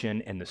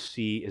ocean and the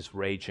sea is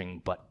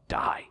raging but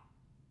die?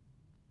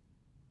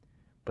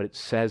 but it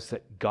says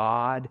that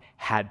God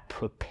had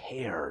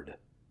prepared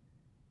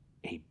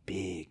a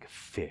big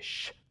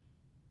fish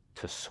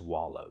to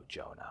swallow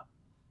Jonah.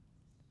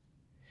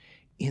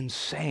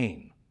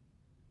 Insane.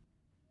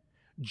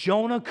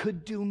 Jonah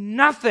could do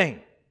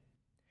nothing.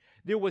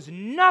 There was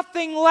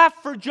nothing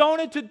left for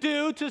Jonah to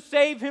do to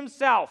save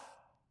himself.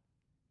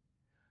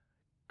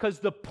 Because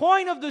the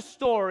point of the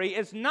story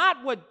is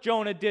not what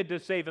Jonah did to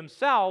save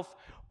himself,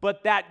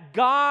 but that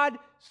God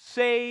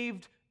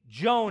saved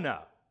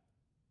Jonah.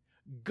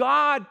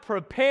 God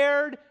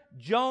prepared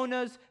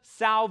Jonah's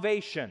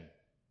salvation.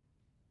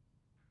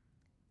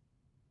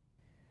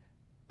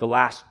 The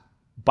last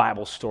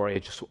Bible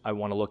story I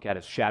want to look at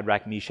is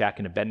Shadrach, Meshach,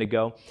 and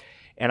Abednego.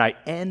 And I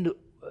end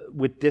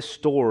with this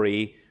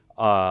story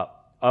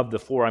of the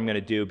four I'm going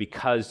to do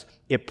because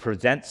it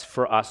presents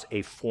for us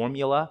a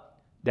formula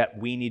that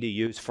we need to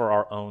use for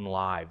our own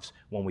lives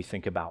when we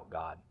think about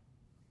God.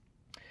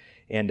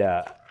 And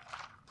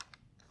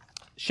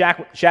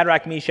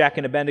Shadrach, Meshach,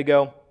 and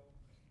Abednego,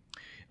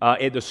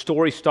 the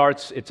story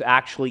starts, it's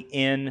actually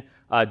in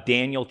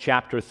Daniel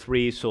chapter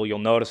 3, so you'll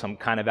notice I'm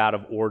kind of out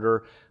of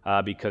order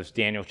because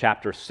Daniel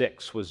chapter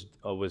 6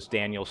 was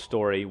Daniel's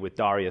story with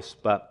Darius.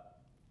 But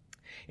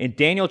in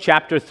Daniel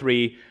chapter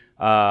 3,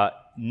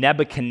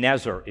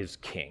 Nebuchadnezzar is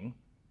king.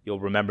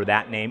 You'll remember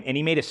that name. And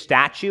he made a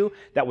statue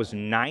that was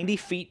 90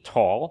 feet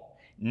tall,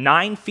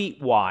 9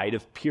 feet wide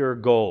of pure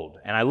gold.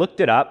 And I looked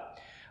it up.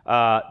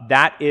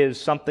 That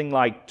is something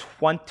like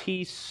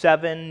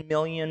 27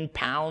 million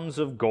pounds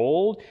of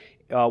gold,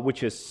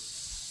 which is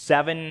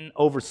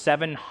over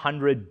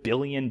 $700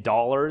 billion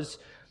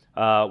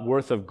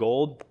worth of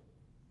gold,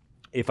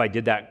 if I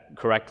did that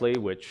correctly,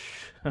 which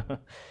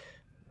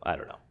I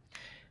don't know.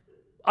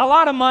 A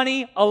lot of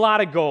money, a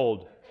lot of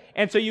gold.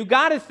 And so you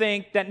got to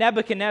think that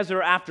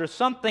Nebuchadnezzar, after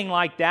something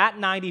like that,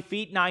 90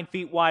 feet, 9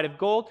 feet wide of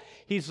gold,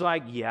 he's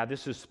like, yeah,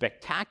 this is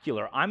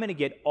spectacular. I'm going to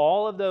get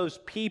all of those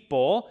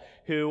people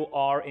who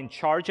are in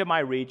charge of my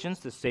regions,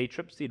 the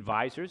satraps, the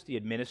advisors, the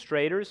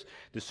administrators,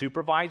 the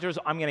supervisors.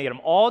 I'm going to get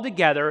them all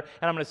together,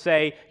 and I'm going to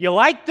say, you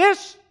like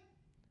this?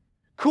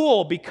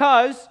 Cool,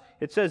 because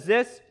it says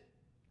this,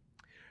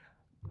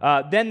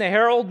 then the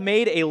herald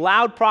made a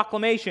loud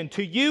proclamation,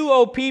 to you,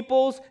 O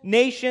peoples,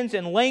 nations,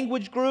 and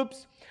language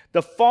groups,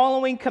 the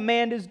following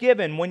command is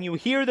given. When you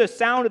hear the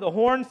sound of the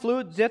horn,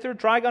 flute, zither,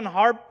 trigon,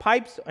 harp,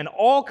 pipes, and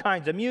all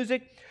kinds of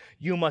music,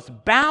 you must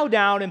bow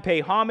down and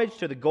pay homage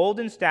to the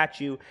golden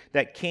statue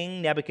that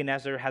King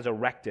Nebuchadnezzar has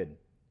erected.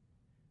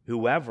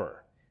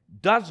 Whoever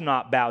does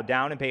not bow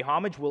down and pay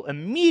homage will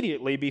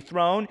immediately be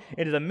thrown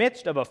into the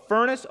midst of a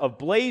furnace of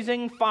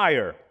blazing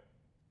fire.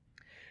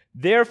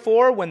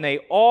 Therefore, when they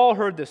all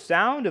heard the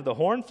sound of the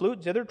horn,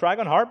 flute, zither,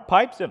 trigon, harp,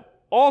 pipes, and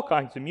all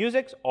kinds of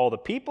music, all the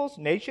peoples,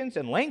 nations,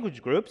 and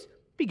language groups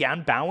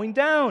began bowing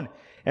down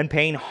and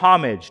paying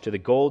homage to the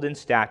golden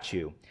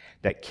statue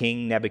that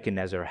King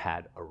Nebuchadnezzar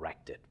had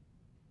erected.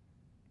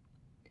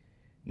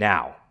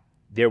 Now,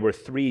 there were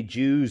 3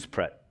 Jews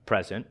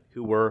present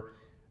who were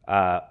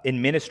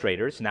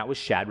administrators, and that was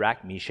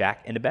Shadrach, Meshach,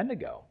 and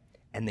Abednego,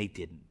 and they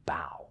didn't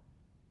bow.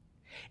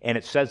 And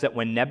it says that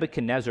when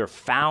Nebuchadnezzar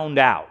found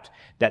out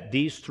that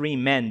these 3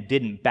 men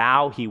didn't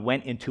bow, he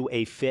went into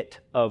a fit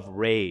of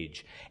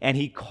rage. And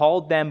he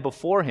called them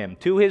before him.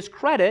 To his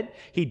credit,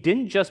 he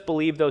didn't just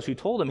believe those who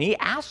told him. He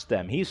asked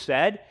them. He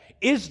said,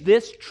 is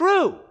this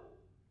true?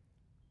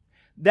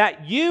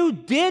 That you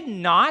did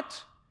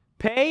not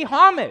pay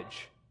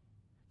homage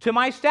to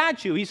my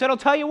statue? He said, I'll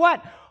tell you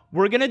what,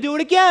 we're going to do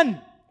it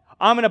again.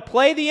 I'm going to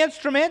play the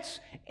instruments,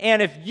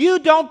 and if you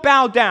don't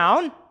bow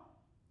down,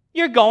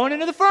 you're going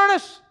into the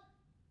furnace.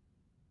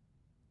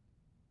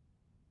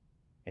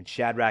 And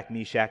Shadrach,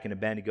 Meshach, and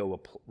Abednego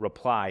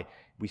reply.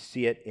 We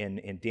see it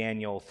in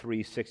Daniel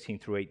 3, 16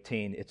 through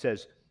 18. It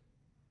says,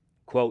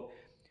 quote,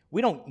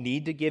 we don't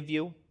need to give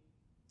you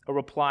a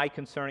reply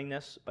concerning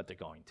this, but they're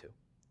going to.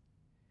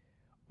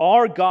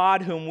 Our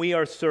God whom we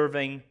are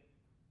serving,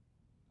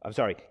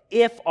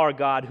 if our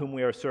God whom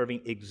we are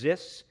serving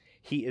exists,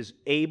 he is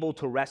able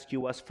to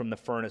rescue us from the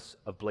furnace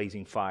of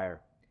blazing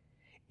fire.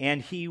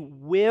 And he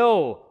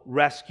will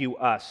rescue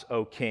us,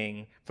 O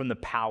king, from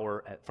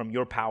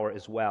your power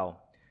as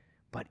well.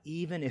 But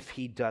even if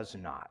he does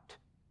not,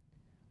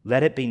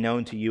 let it be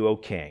known to you, O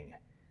king,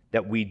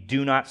 that we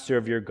do not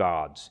serve your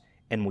gods,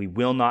 and we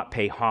will not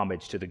pay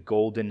homage to the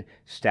golden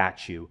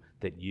statue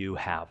that you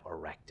have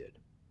erected.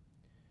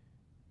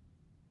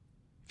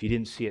 If you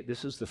didn't see it,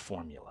 this is the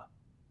formula.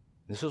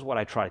 This is what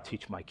I try to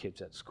teach my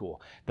kids at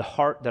school. The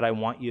heart that I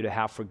want you to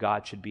have for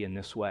God should be in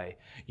this way.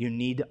 You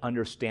need to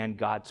understand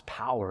God's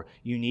power.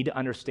 You need to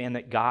understand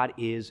that God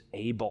is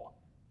able.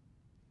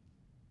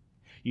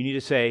 You need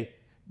to say,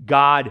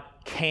 God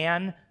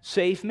can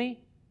save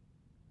me.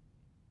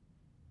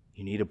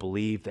 You need to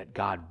believe that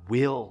God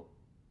will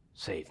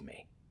save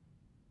me.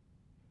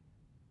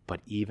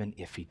 But even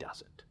if he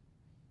doesn't,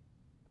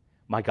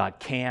 my God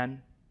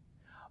can,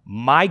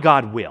 my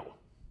God will.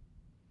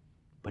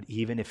 But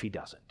even if he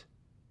doesn't.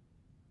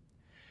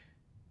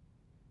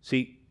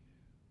 See,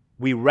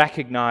 we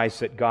recognize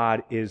that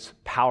God is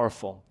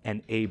powerful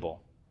and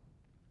able.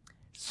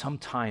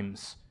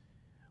 sometimes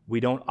we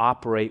don't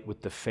operate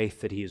with the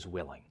faith that he is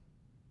willing.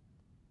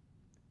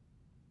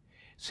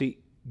 See,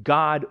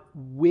 God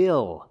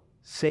will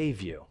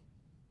save you.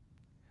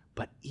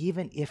 But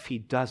even if he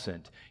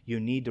doesn't, you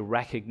need to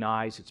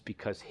recognize it's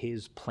because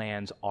his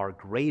plans are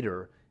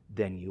greater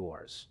than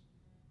yours.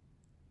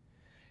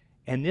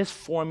 And this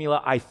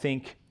formula, I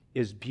think,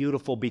 is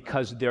beautiful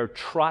because their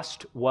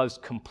trust was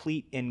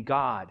complete in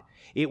God.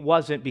 It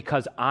wasn't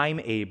because I'm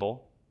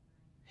able.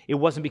 It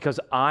wasn't because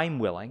I'm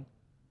willing.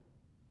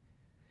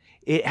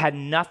 It had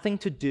nothing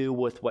to do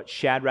with what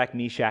Shadrach,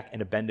 Meshach,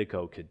 and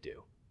Abednego could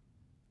do.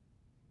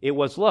 It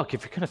was, look,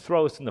 if you're going to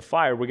throw us in the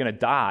fire, we're going to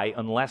die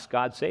unless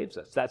God saves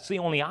us. That's the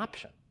only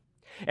option.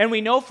 And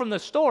we know from the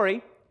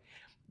story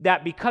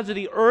that because of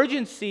the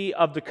urgency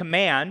of the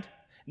command,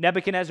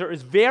 Nebuchadnezzar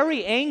is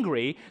very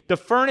angry. The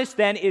furnace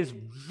then is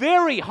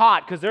very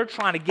hot because they're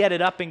trying to get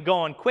it up and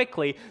going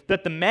quickly,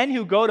 that the men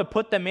who go to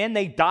put them in,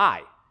 they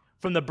die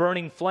from the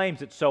burning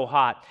flames. It's so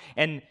hot.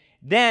 And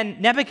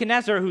then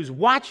Nebuchadnezzar, who's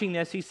watching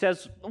this, he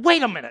says,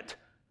 wait a minute.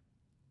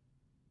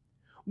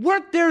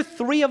 Weren't there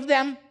 3 of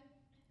them?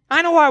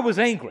 I know I was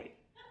angry,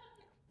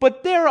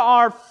 but there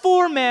are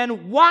 4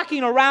 men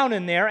walking around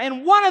in there,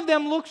 and one of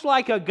them looks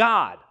like a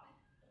god.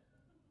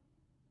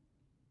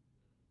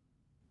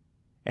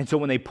 And so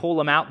when they pull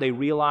them out, they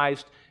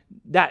realized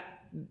that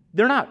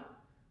they're not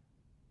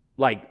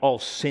like all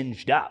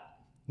singed up.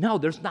 No,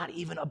 there's not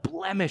even a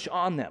blemish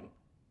on them.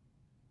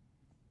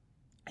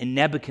 And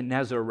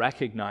Nebuchadnezzar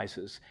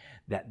recognizes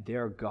that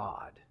their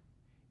God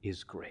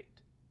is great.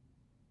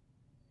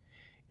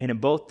 And in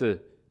both the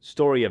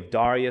story of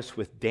Darius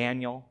with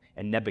Daniel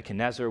and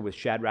Nebuchadnezzar with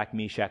Shadrach,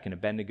 Meshach, and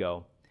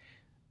Abednego,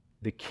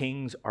 the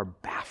kings are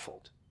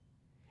baffled,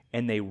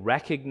 and they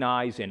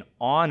recognize and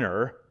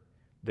honor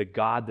the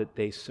God that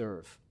they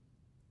serve.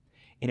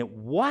 And it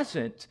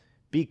wasn't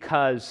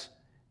because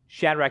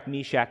Shadrach,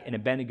 Meshach, and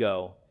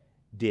Abednego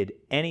did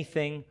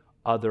anything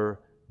other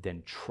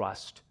than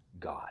trust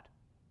God.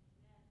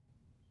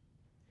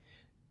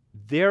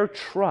 Their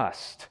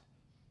trust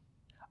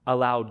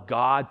allowed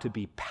God to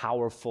be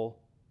powerful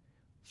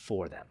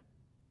for them.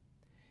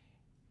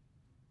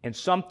 And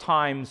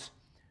sometimes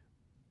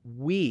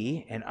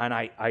we, and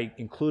I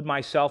include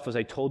myself as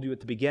I told you at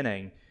the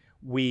beginning,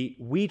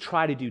 we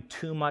try to do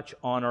too much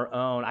on our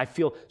own.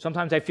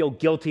 Sometimes I feel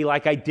guilty,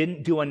 like I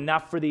didn't do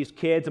enough for these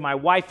kids, and my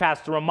wife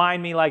has to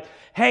remind me, like,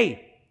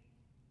 hey,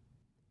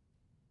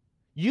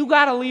 you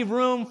got to leave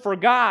room for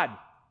God.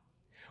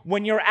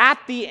 When you're at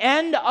the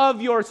end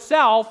of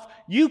yourself,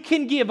 you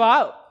can give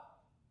up.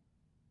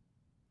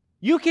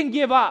 You can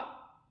give up.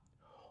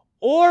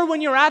 Or when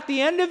you're at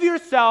the end of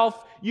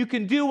yourself, you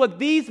can do what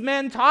these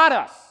men taught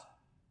us.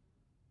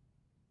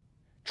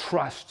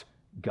 Trust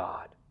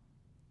God.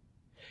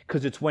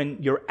 Because it's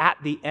when you're at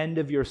the end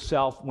of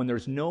yourself, when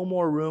there's no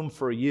more room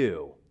for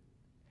you,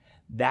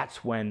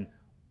 that's when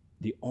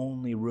the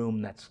only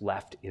room that's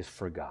left is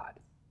for God.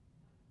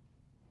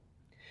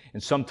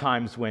 And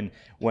sometimes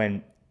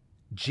when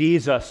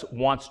Jesus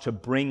wants to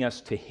bring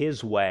us to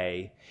his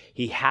way,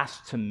 he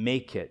has to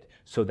make it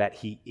so that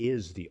he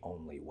is the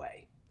only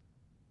way.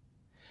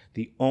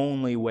 The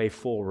only way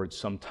forward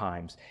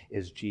sometimes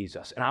is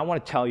Jesus. And I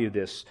want to tell you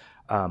this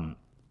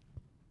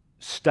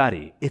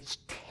study. It's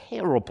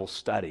terrible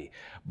study.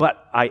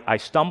 But I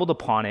stumbled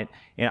upon it,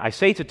 and I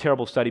say it's a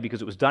terrible study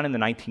because it was done in the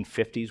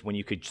 1950s when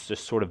you could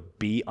just sort of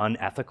be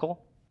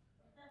unethical.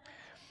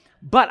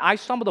 But I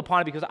stumbled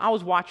upon it because I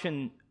was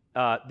watching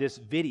this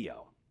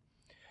video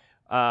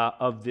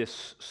of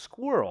this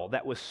squirrel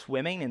that was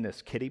swimming in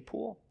this kiddie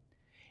pool.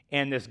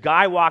 And this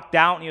guy walked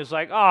out and he was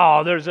like,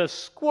 oh, there's a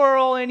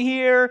squirrel in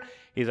here.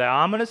 He's like,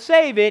 I'm going to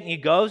save it. And he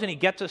goes and he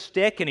gets a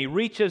stick and he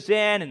reaches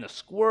in, and the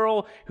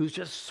squirrel, who's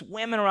just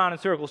swimming around in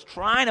circles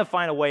trying to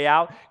find a way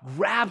out,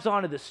 grabs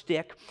onto the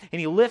stick and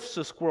he lifts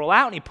the squirrel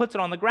out and he puts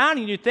it on the ground,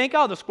 and you think,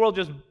 oh, the squirrel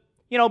just,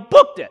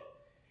 booked it.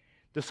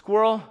 The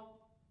squirrel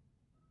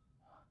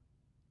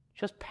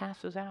just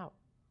passes out.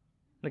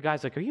 And the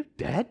guy's like, are you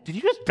dead? Did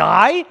you just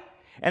die?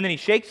 And then he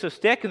shakes the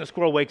stick and the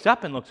squirrel wakes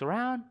up and looks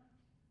around.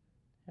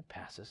 It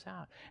passes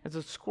out. And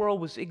the squirrel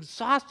was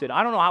exhausted.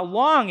 I don't know how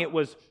long it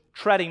was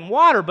treading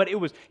water, but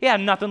it had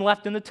nothing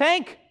left in the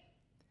tank.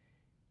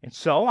 And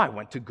so I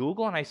went to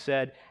Google and I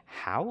said,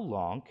 how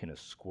long can a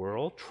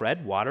squirrel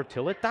tread water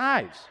till it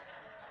dies?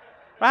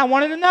 I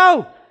wanted to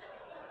know.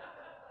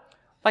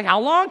 Like, how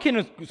long can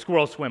a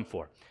squirrel swim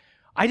for?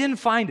 I didn't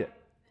find it.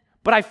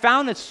 But I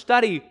found a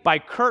study by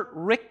Kurt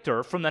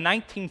Richter from the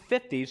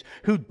 1950s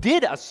who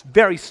did a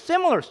very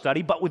similar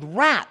study, but with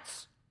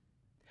rats.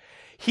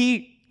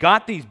 He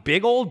got these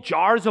big old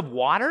jars of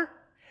water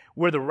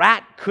where the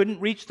rat couldn't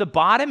reach the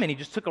bottom, and he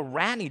just took a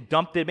rat and he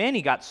dumped them in.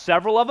 He got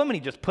several of them, and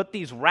he just put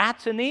these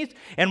rats in these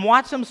and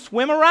watched them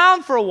swim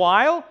around for a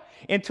while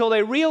until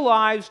they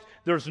realized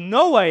there's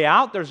no way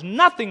out, there's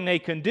nothing they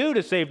can do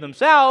to save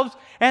themselves,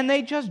 and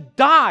they just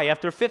die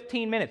after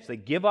 15 minutes. They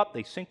give up,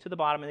 they sink to the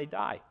bottom, and they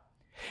die.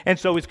 And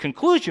so his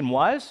conclusion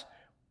was,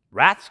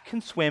 rats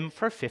can swim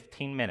for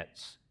 15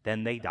 minutes,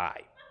 then they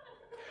die.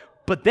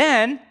 But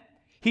then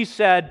he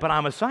said, but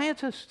I'm a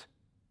scientist.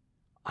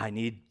 I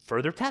need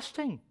further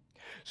testing.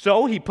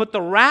 So he put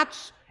the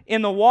rats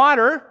in the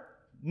water,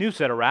 new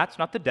set of rats,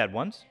 not the dead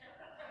ones.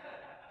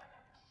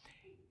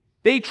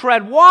 They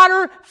tread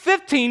water,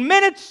 15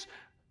 minutes,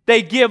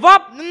 they give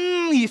up.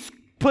 He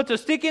puts a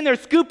stick in there,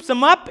 scoops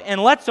them up,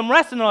 and lets them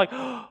rest, and they're like,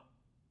 oh,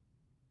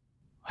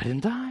 I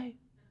didn't die.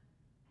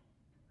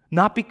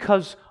 Not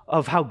because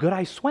of how good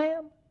I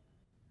swam.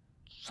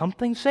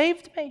 Something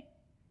saved me.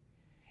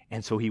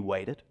 And so he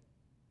waited.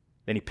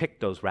 Then he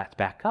picked those rats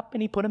back up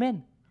and he put them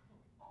in.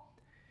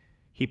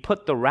 He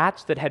put the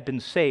rats that had been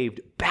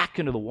saved back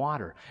into the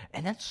water.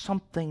 And then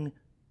something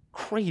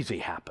crazy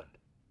happened.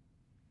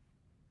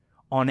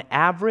 On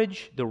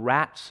average, the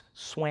rats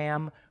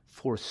swam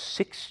for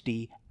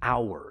 60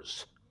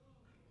 hours.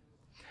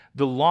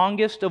 The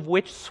longest of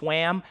which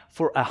swam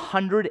for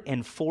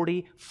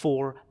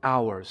 144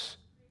 hours.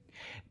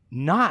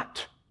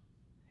 Not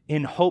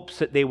in hopes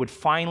that they would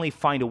finally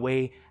find a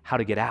way how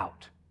to get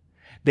out.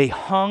 They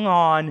hung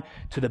on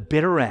to the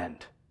bitter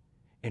end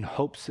in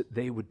hopes that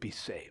they would be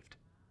saved.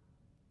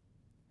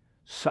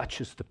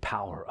 Such is the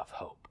power of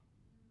hope.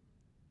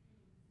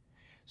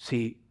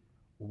 See,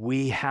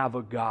 we have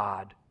a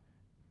God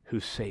who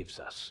saves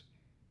us.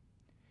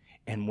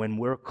 And when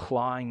we're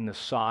clawing the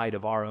side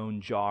of our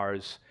own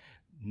jars,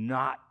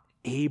 not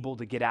able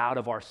to get out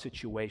of our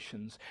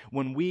situations,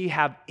 when we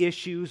have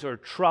issues or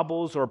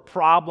troubles or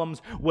problems,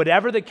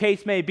 whatever the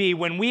case may be,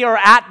 when we are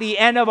at the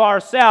end of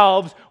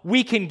ourselves,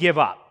 we can give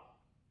up.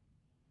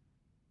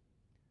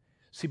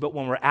 See, but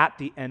when we're at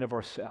the end of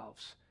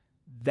ourselves,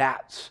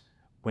 that's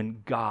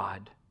when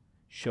God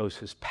shows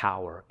his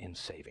power in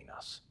saving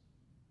us.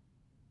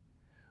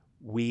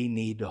 We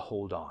need to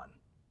hold on.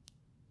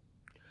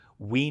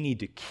 We need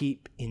to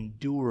keep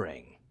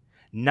enduring.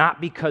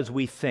 Not because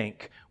we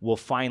think we'll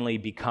finally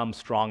become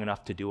strong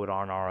enough to do it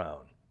on our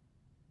own,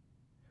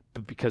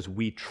 but because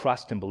we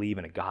trust and believe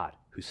in a God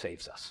who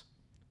saves us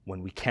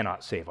when we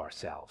cannot save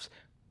ourselves.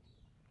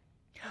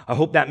 I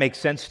hope that makes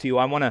sense to you.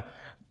 I want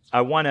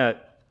to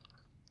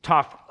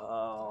talk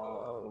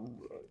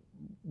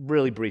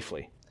really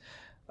briefly.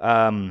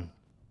 When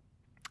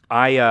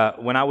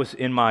I was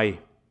in my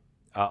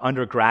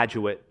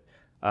undergraduate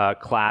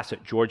class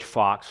at George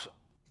Fox,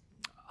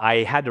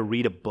 I had to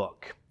read a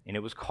book. And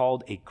it was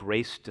called A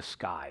Grace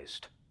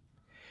Disguised.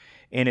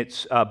 And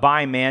it's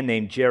by a man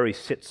named Jerry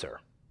Sitzer.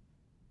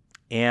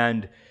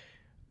 And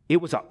it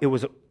was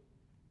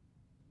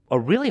a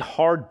really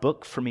hard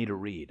book for me to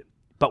read.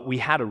 But we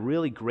had a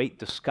really great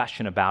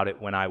discussion about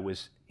it when I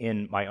was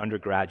in my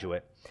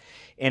undergraduate.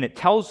 And it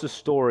tells the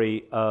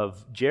story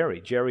of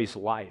Jerry's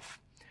life.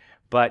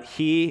 But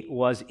he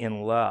was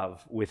in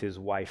love with his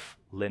wife,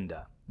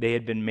 Linda. They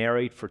had been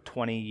married for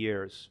 20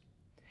 years.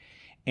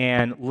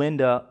 And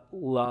Linda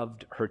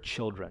loved her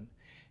children.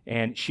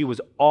 And she was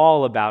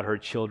all about her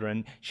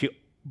children. She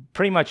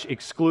pretty much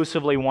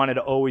exclusively wanted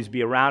to always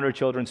be around her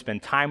children,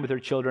 spend time with her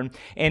children.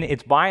 And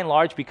it's by and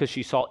large because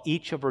she saw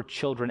each of her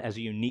children as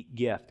a unique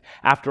gift.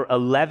 After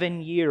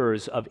 11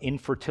 years of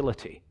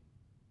infertility,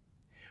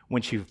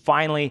 when she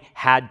finally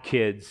had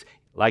kids,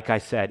 like I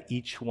said,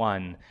 each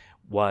one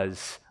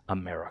was a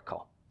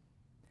miracle.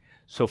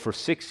 So for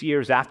 6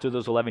 years after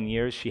those 11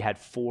 years, she had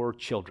 4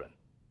 children.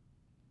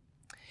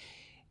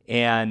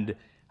 And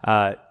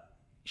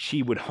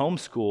she would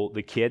homeschool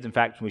the kids. In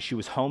fact, when she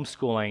was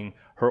homeschooling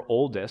her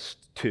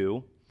oldest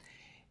 2,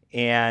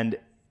 and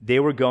they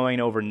were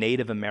going over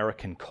Native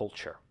American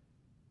culture.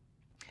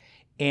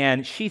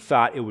 And she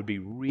thought it would be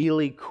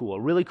really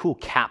cool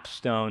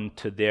capstone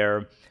to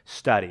their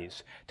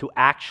studies to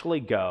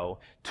actually go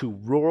to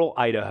rural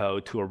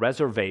Idaho to a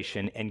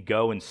reservation and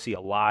go and see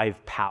a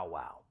live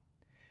powwow.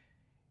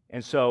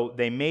 And so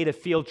they made a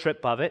field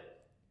trip of it.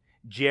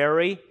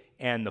 Jerry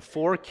and the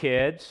 4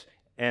 kids,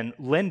 and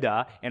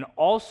Linda, and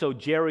also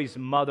Jerry's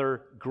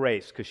mother,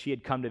 Grace, because she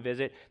had come to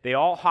visit, they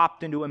all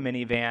hopped into a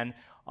minivan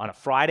on a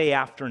Friday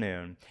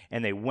afternoon,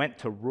 and they went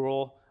to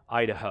rural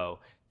Idaho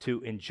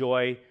to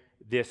enjoy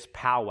this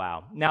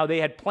powwow. Now, they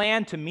had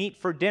planned to meet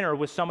for dinner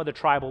with some of the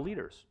tribal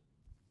leaders.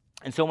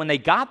 And so when they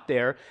got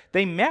there,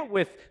 they met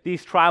with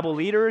these tribal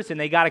leaders, and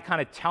they got to kind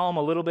of tell them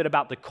a little bit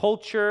about the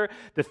culture,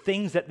 the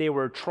things that they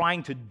were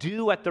trying to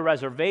do at the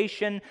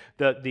reservation,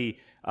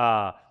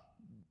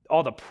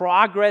 all the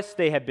progress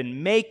they had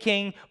been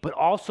making, but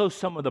also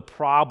some of the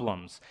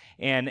problems.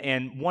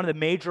 And one of the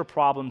major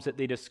problems that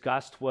they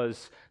discussed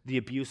was the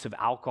abuse of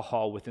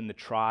alcohol within the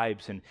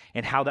tribes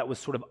and how that was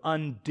sort of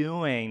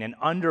undoing and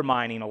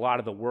undermining a lot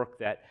of the work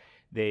that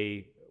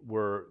they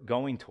were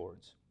going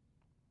towards.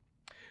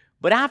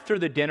 But after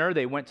the dinner,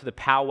 they went to the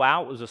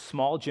powwow. It was a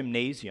small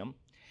gymnasium.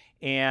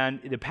 And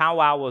the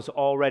powwow was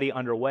already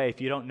underway. If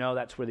you don't know,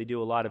 that's where they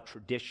do a lot of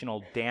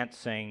traditional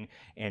dancing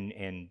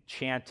and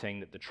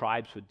chanting that the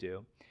tribes would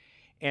do.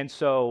 And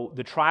so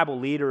the tribal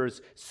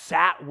leaders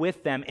sat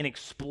with them and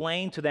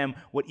explained to them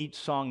what each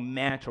song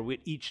meant or what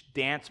each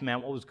dance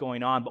meant, what was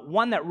going on. But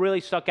one that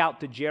really stuck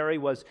out to Jerry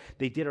was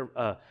they did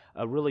a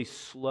really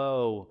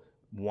slow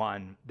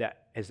one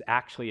that is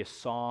actually a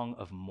song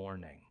of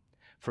mourning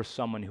for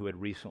someone who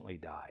had recently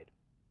died.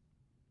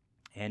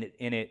 And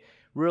it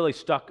really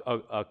struck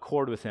a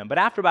chord with him. But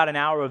after about an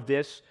hour of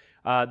this,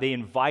 they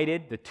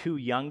invited the two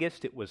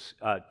youngest. It was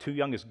two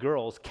youngest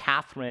girls,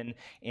 Catherine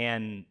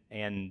and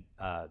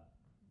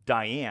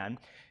Diane,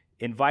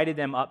 invited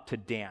them up to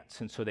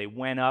dance. And so they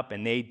went up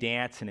and they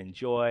danced and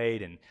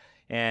enjoyed.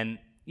 And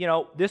you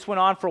know, this went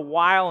on for a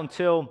while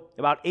until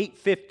about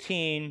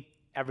 8:15,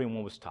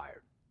 everyone was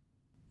tired.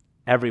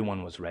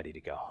 Everyone was ready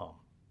to go home.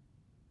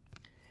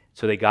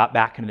 So they got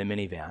back into the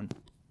minivan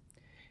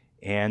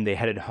and they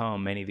headed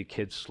home, many of the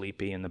kids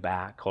sleepy in the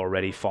back,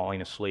 already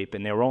falling asleep.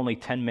 And they were only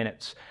 10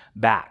 minutes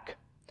back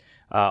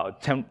on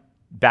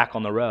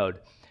the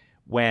road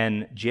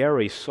when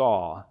Jerry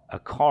saw a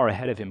car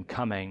ahead of him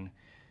coming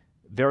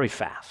very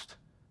fast.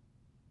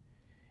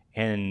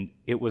 And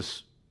it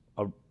was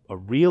a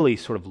really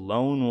sort of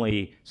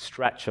lonely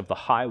stretch of the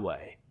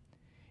highway.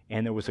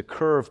 And there was a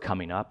curve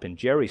coming up, and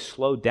Jerry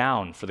slowed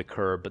down for the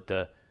curve, but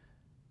the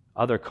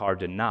other car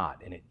did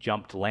not, and it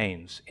jumped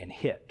lanes and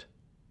hit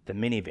the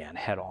minivan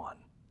head on.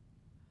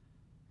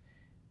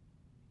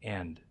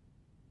 And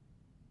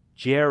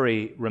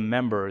Jerry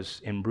remembers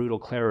in brutal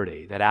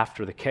clarity that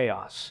after the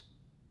chaos,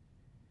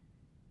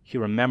 he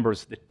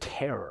remembers the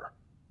terror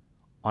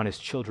on his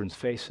children's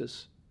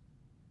faces.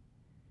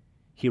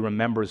 He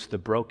remembers the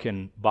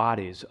broken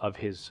bodies of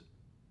his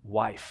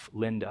wife,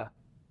 Linda,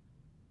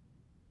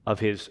 of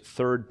his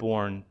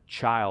third-born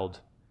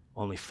child,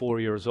 only 4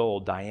 years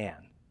old,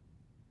 Diane,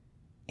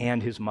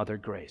 and his mother,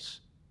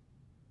 Grace.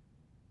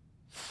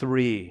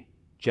 3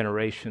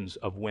 generations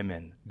of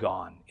women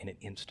gone in an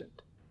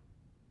instant.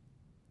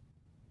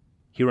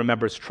 He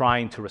remembers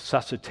trying to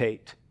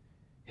resuscitate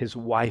his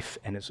wife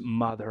and his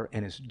mother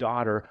and his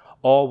daughter,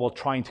 all while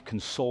trying to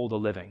console the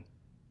living.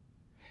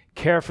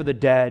 Care for the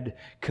dead,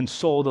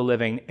 console the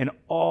living, and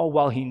all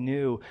while he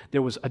knew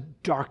there was a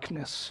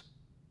darkness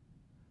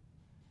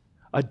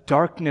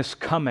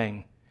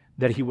coming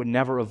that he would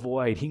never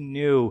avoid. He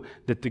knew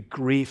that the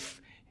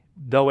grief,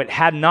 though it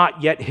had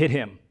not yet hit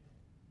him,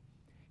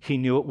 he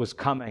knew it was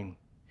coming,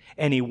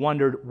 and he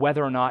wondered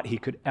whether or not he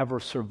could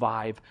ever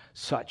survive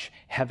such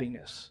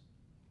heaviness.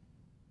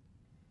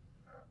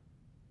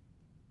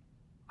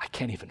 I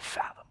can't even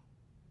fathom.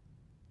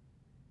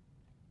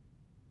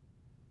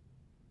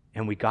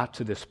 And we got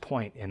to this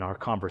point in our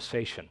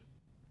conversation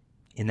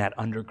in that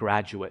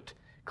undergraduate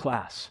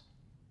class.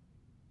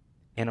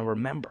 And I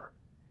remember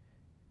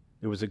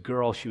there was a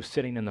girl, she was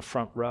sitting in the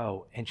front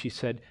row, and she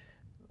said,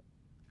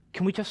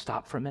 "Can we just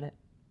stop for a minute?"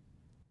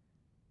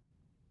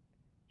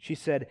 She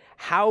said,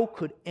 "How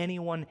could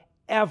anyone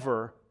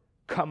ever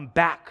come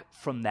back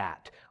from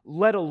that,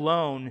 let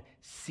alone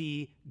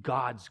see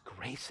God's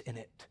grace in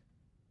it?"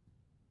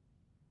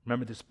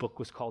 Remember, this book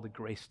was called A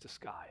Grace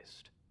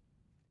Disguised.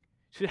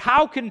 She said,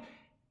 how can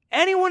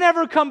anyone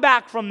ever come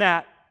back from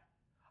that?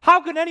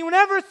 How can anyone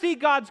ever see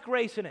God's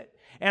grace in it?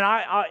 And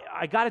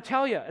I got to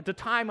tell you, at the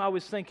time I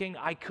was thinking,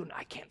 I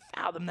can't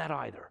fathom that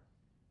either.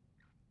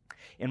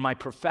 And my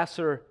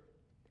professor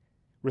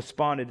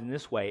responded in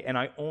this way, and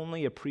I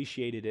only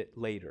appreciated it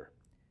later.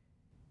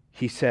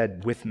 He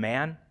said, "With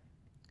man,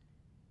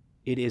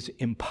 it is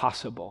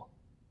impossible,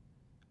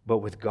 but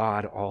with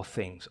God, all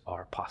things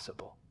are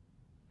possible."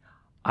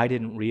 I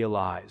didn't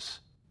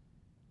realize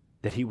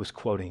that he was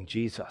quoting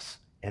Jesus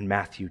in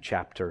Matthew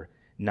chapter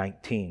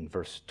 19,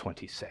 verse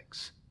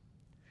 26.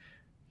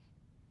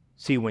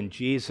 See, when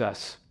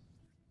Jesus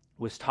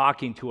was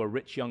talking to a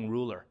rich young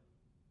ruler,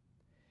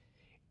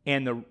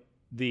 and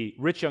the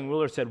rich young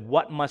ruler said,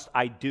 "What must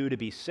I do to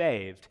be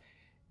saved?"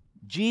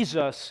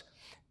 Jesus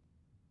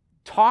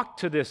talked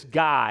to this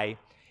guy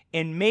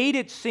and made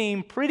it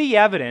seem pretty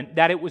evident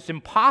that it was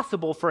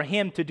impossible for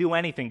him to do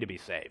anything to be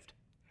saved.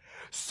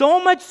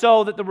 So much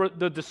so that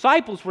the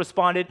disciples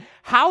responded,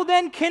 "How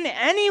then can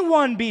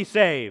anyone be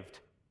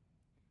saved?"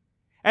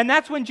 And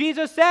that's when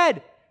Jesus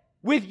said,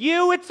 "With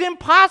you it's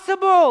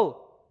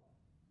impossible.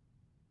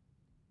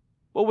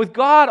 But with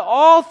God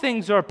all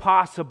things are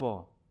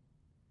possible."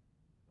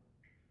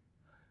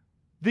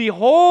 The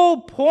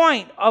whole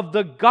point of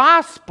the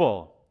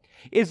gospel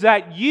is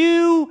that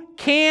you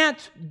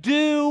can't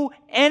do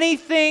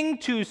anything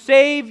to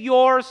save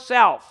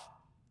yourself.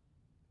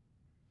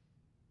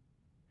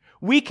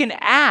 We can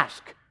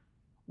ask,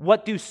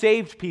 what do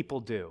saved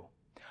people do?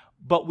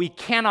 But we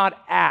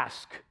cannot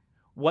ask,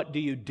 what do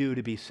you do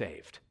to be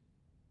saved?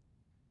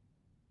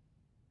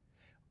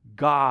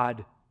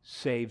 God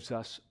saves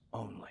us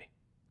only.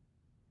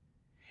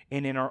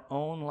 And in our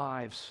own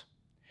lives,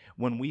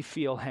 when we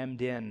feel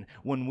hemmed in,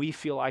 when we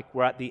feel like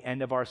we're at the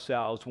end of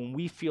ourselves, when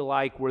we feel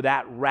like we're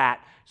that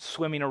rat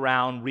swimming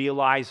around,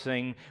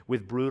 realizing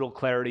with brutal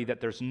clarity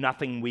that there's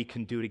nothing we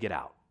can do to get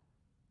out,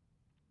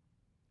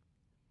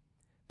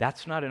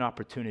 that's not an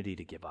opportunity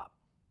to give up.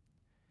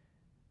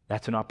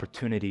 That's an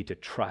opportunity to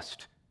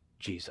trust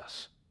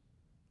Jesus.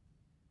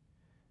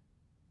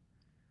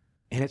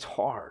 And it's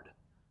hard.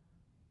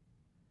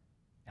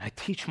 And I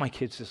teach my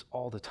kids this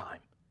all the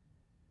time,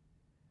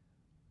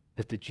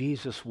 that the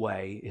Jesus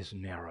way is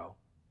narrow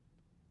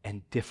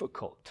and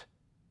difficult.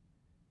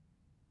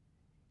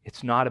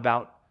 It's not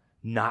about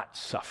not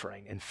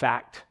suffering. In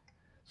fact,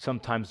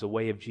 Sometimes the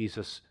way of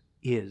Jesus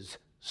is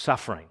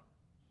suffering.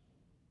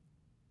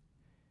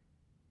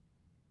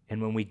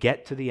 And when we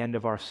get to the end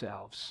of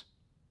ourselves,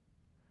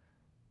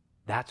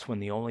 that's when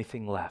the only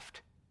thing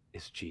left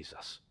is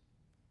Jesus.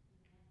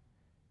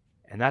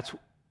 And that's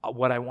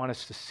what I want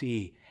us to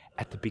see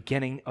at the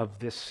beginning of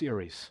this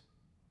series.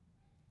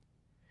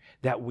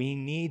 That we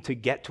need to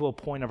get to a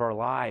point of our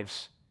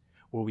lives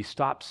where we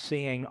stop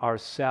seeing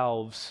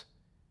ourselves,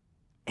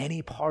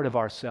 any part of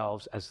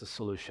ourselves, as the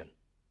solution,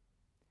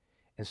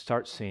 and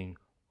start seeing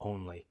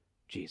only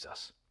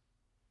Jesus.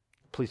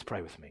 Please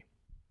pray with me.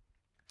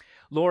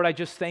 Lord, I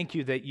just thank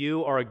you that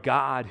you are a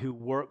God who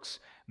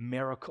works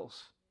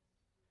miracles.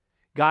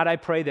 God, I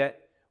pray that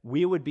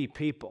we would be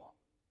people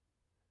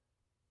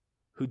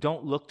who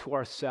don't look to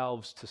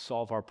ourselves to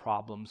solve our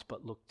problems,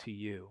 but look to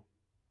you.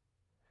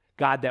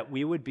 God, that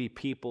we would be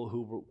people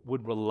who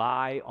would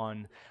rely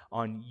on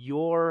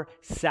your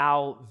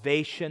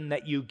salvation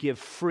that you give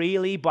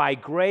freely by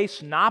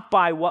grace, not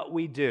by what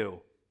we do.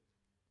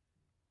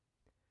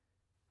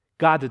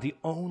 God, that the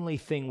only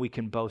thing we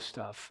can boast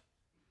of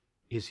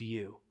is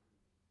you.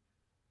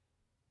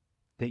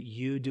 That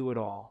you do it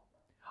all.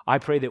 I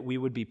pray that we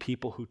would be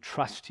people who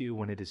trust you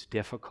when it is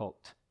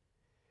difficult.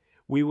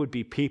 We would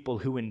be people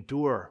who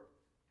endure,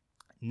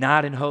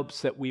 not in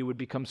hopes that we would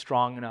become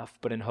strong enough,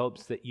 but in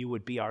hopes that you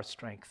would be our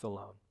strength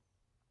alone.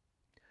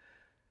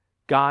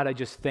 God, I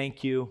just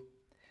thank you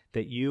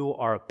that you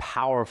are a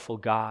powerful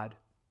God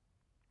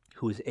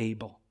who is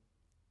able.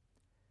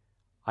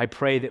 I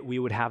pray that we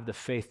would have the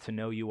faith to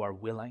know you are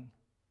willing,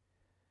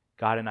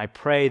 God, and I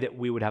pray that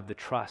we would have the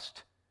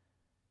trust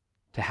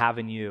to have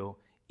in you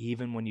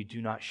even when you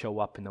do not show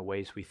up in the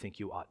ways we think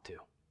you ought to.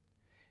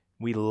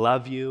 We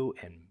love you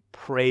and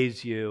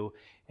praise you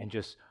and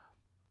just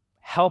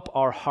help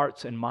our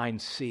hearts and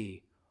minds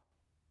see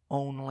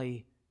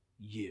only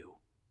you.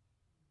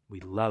 We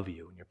love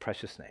you in your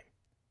precious name.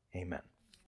 Amen.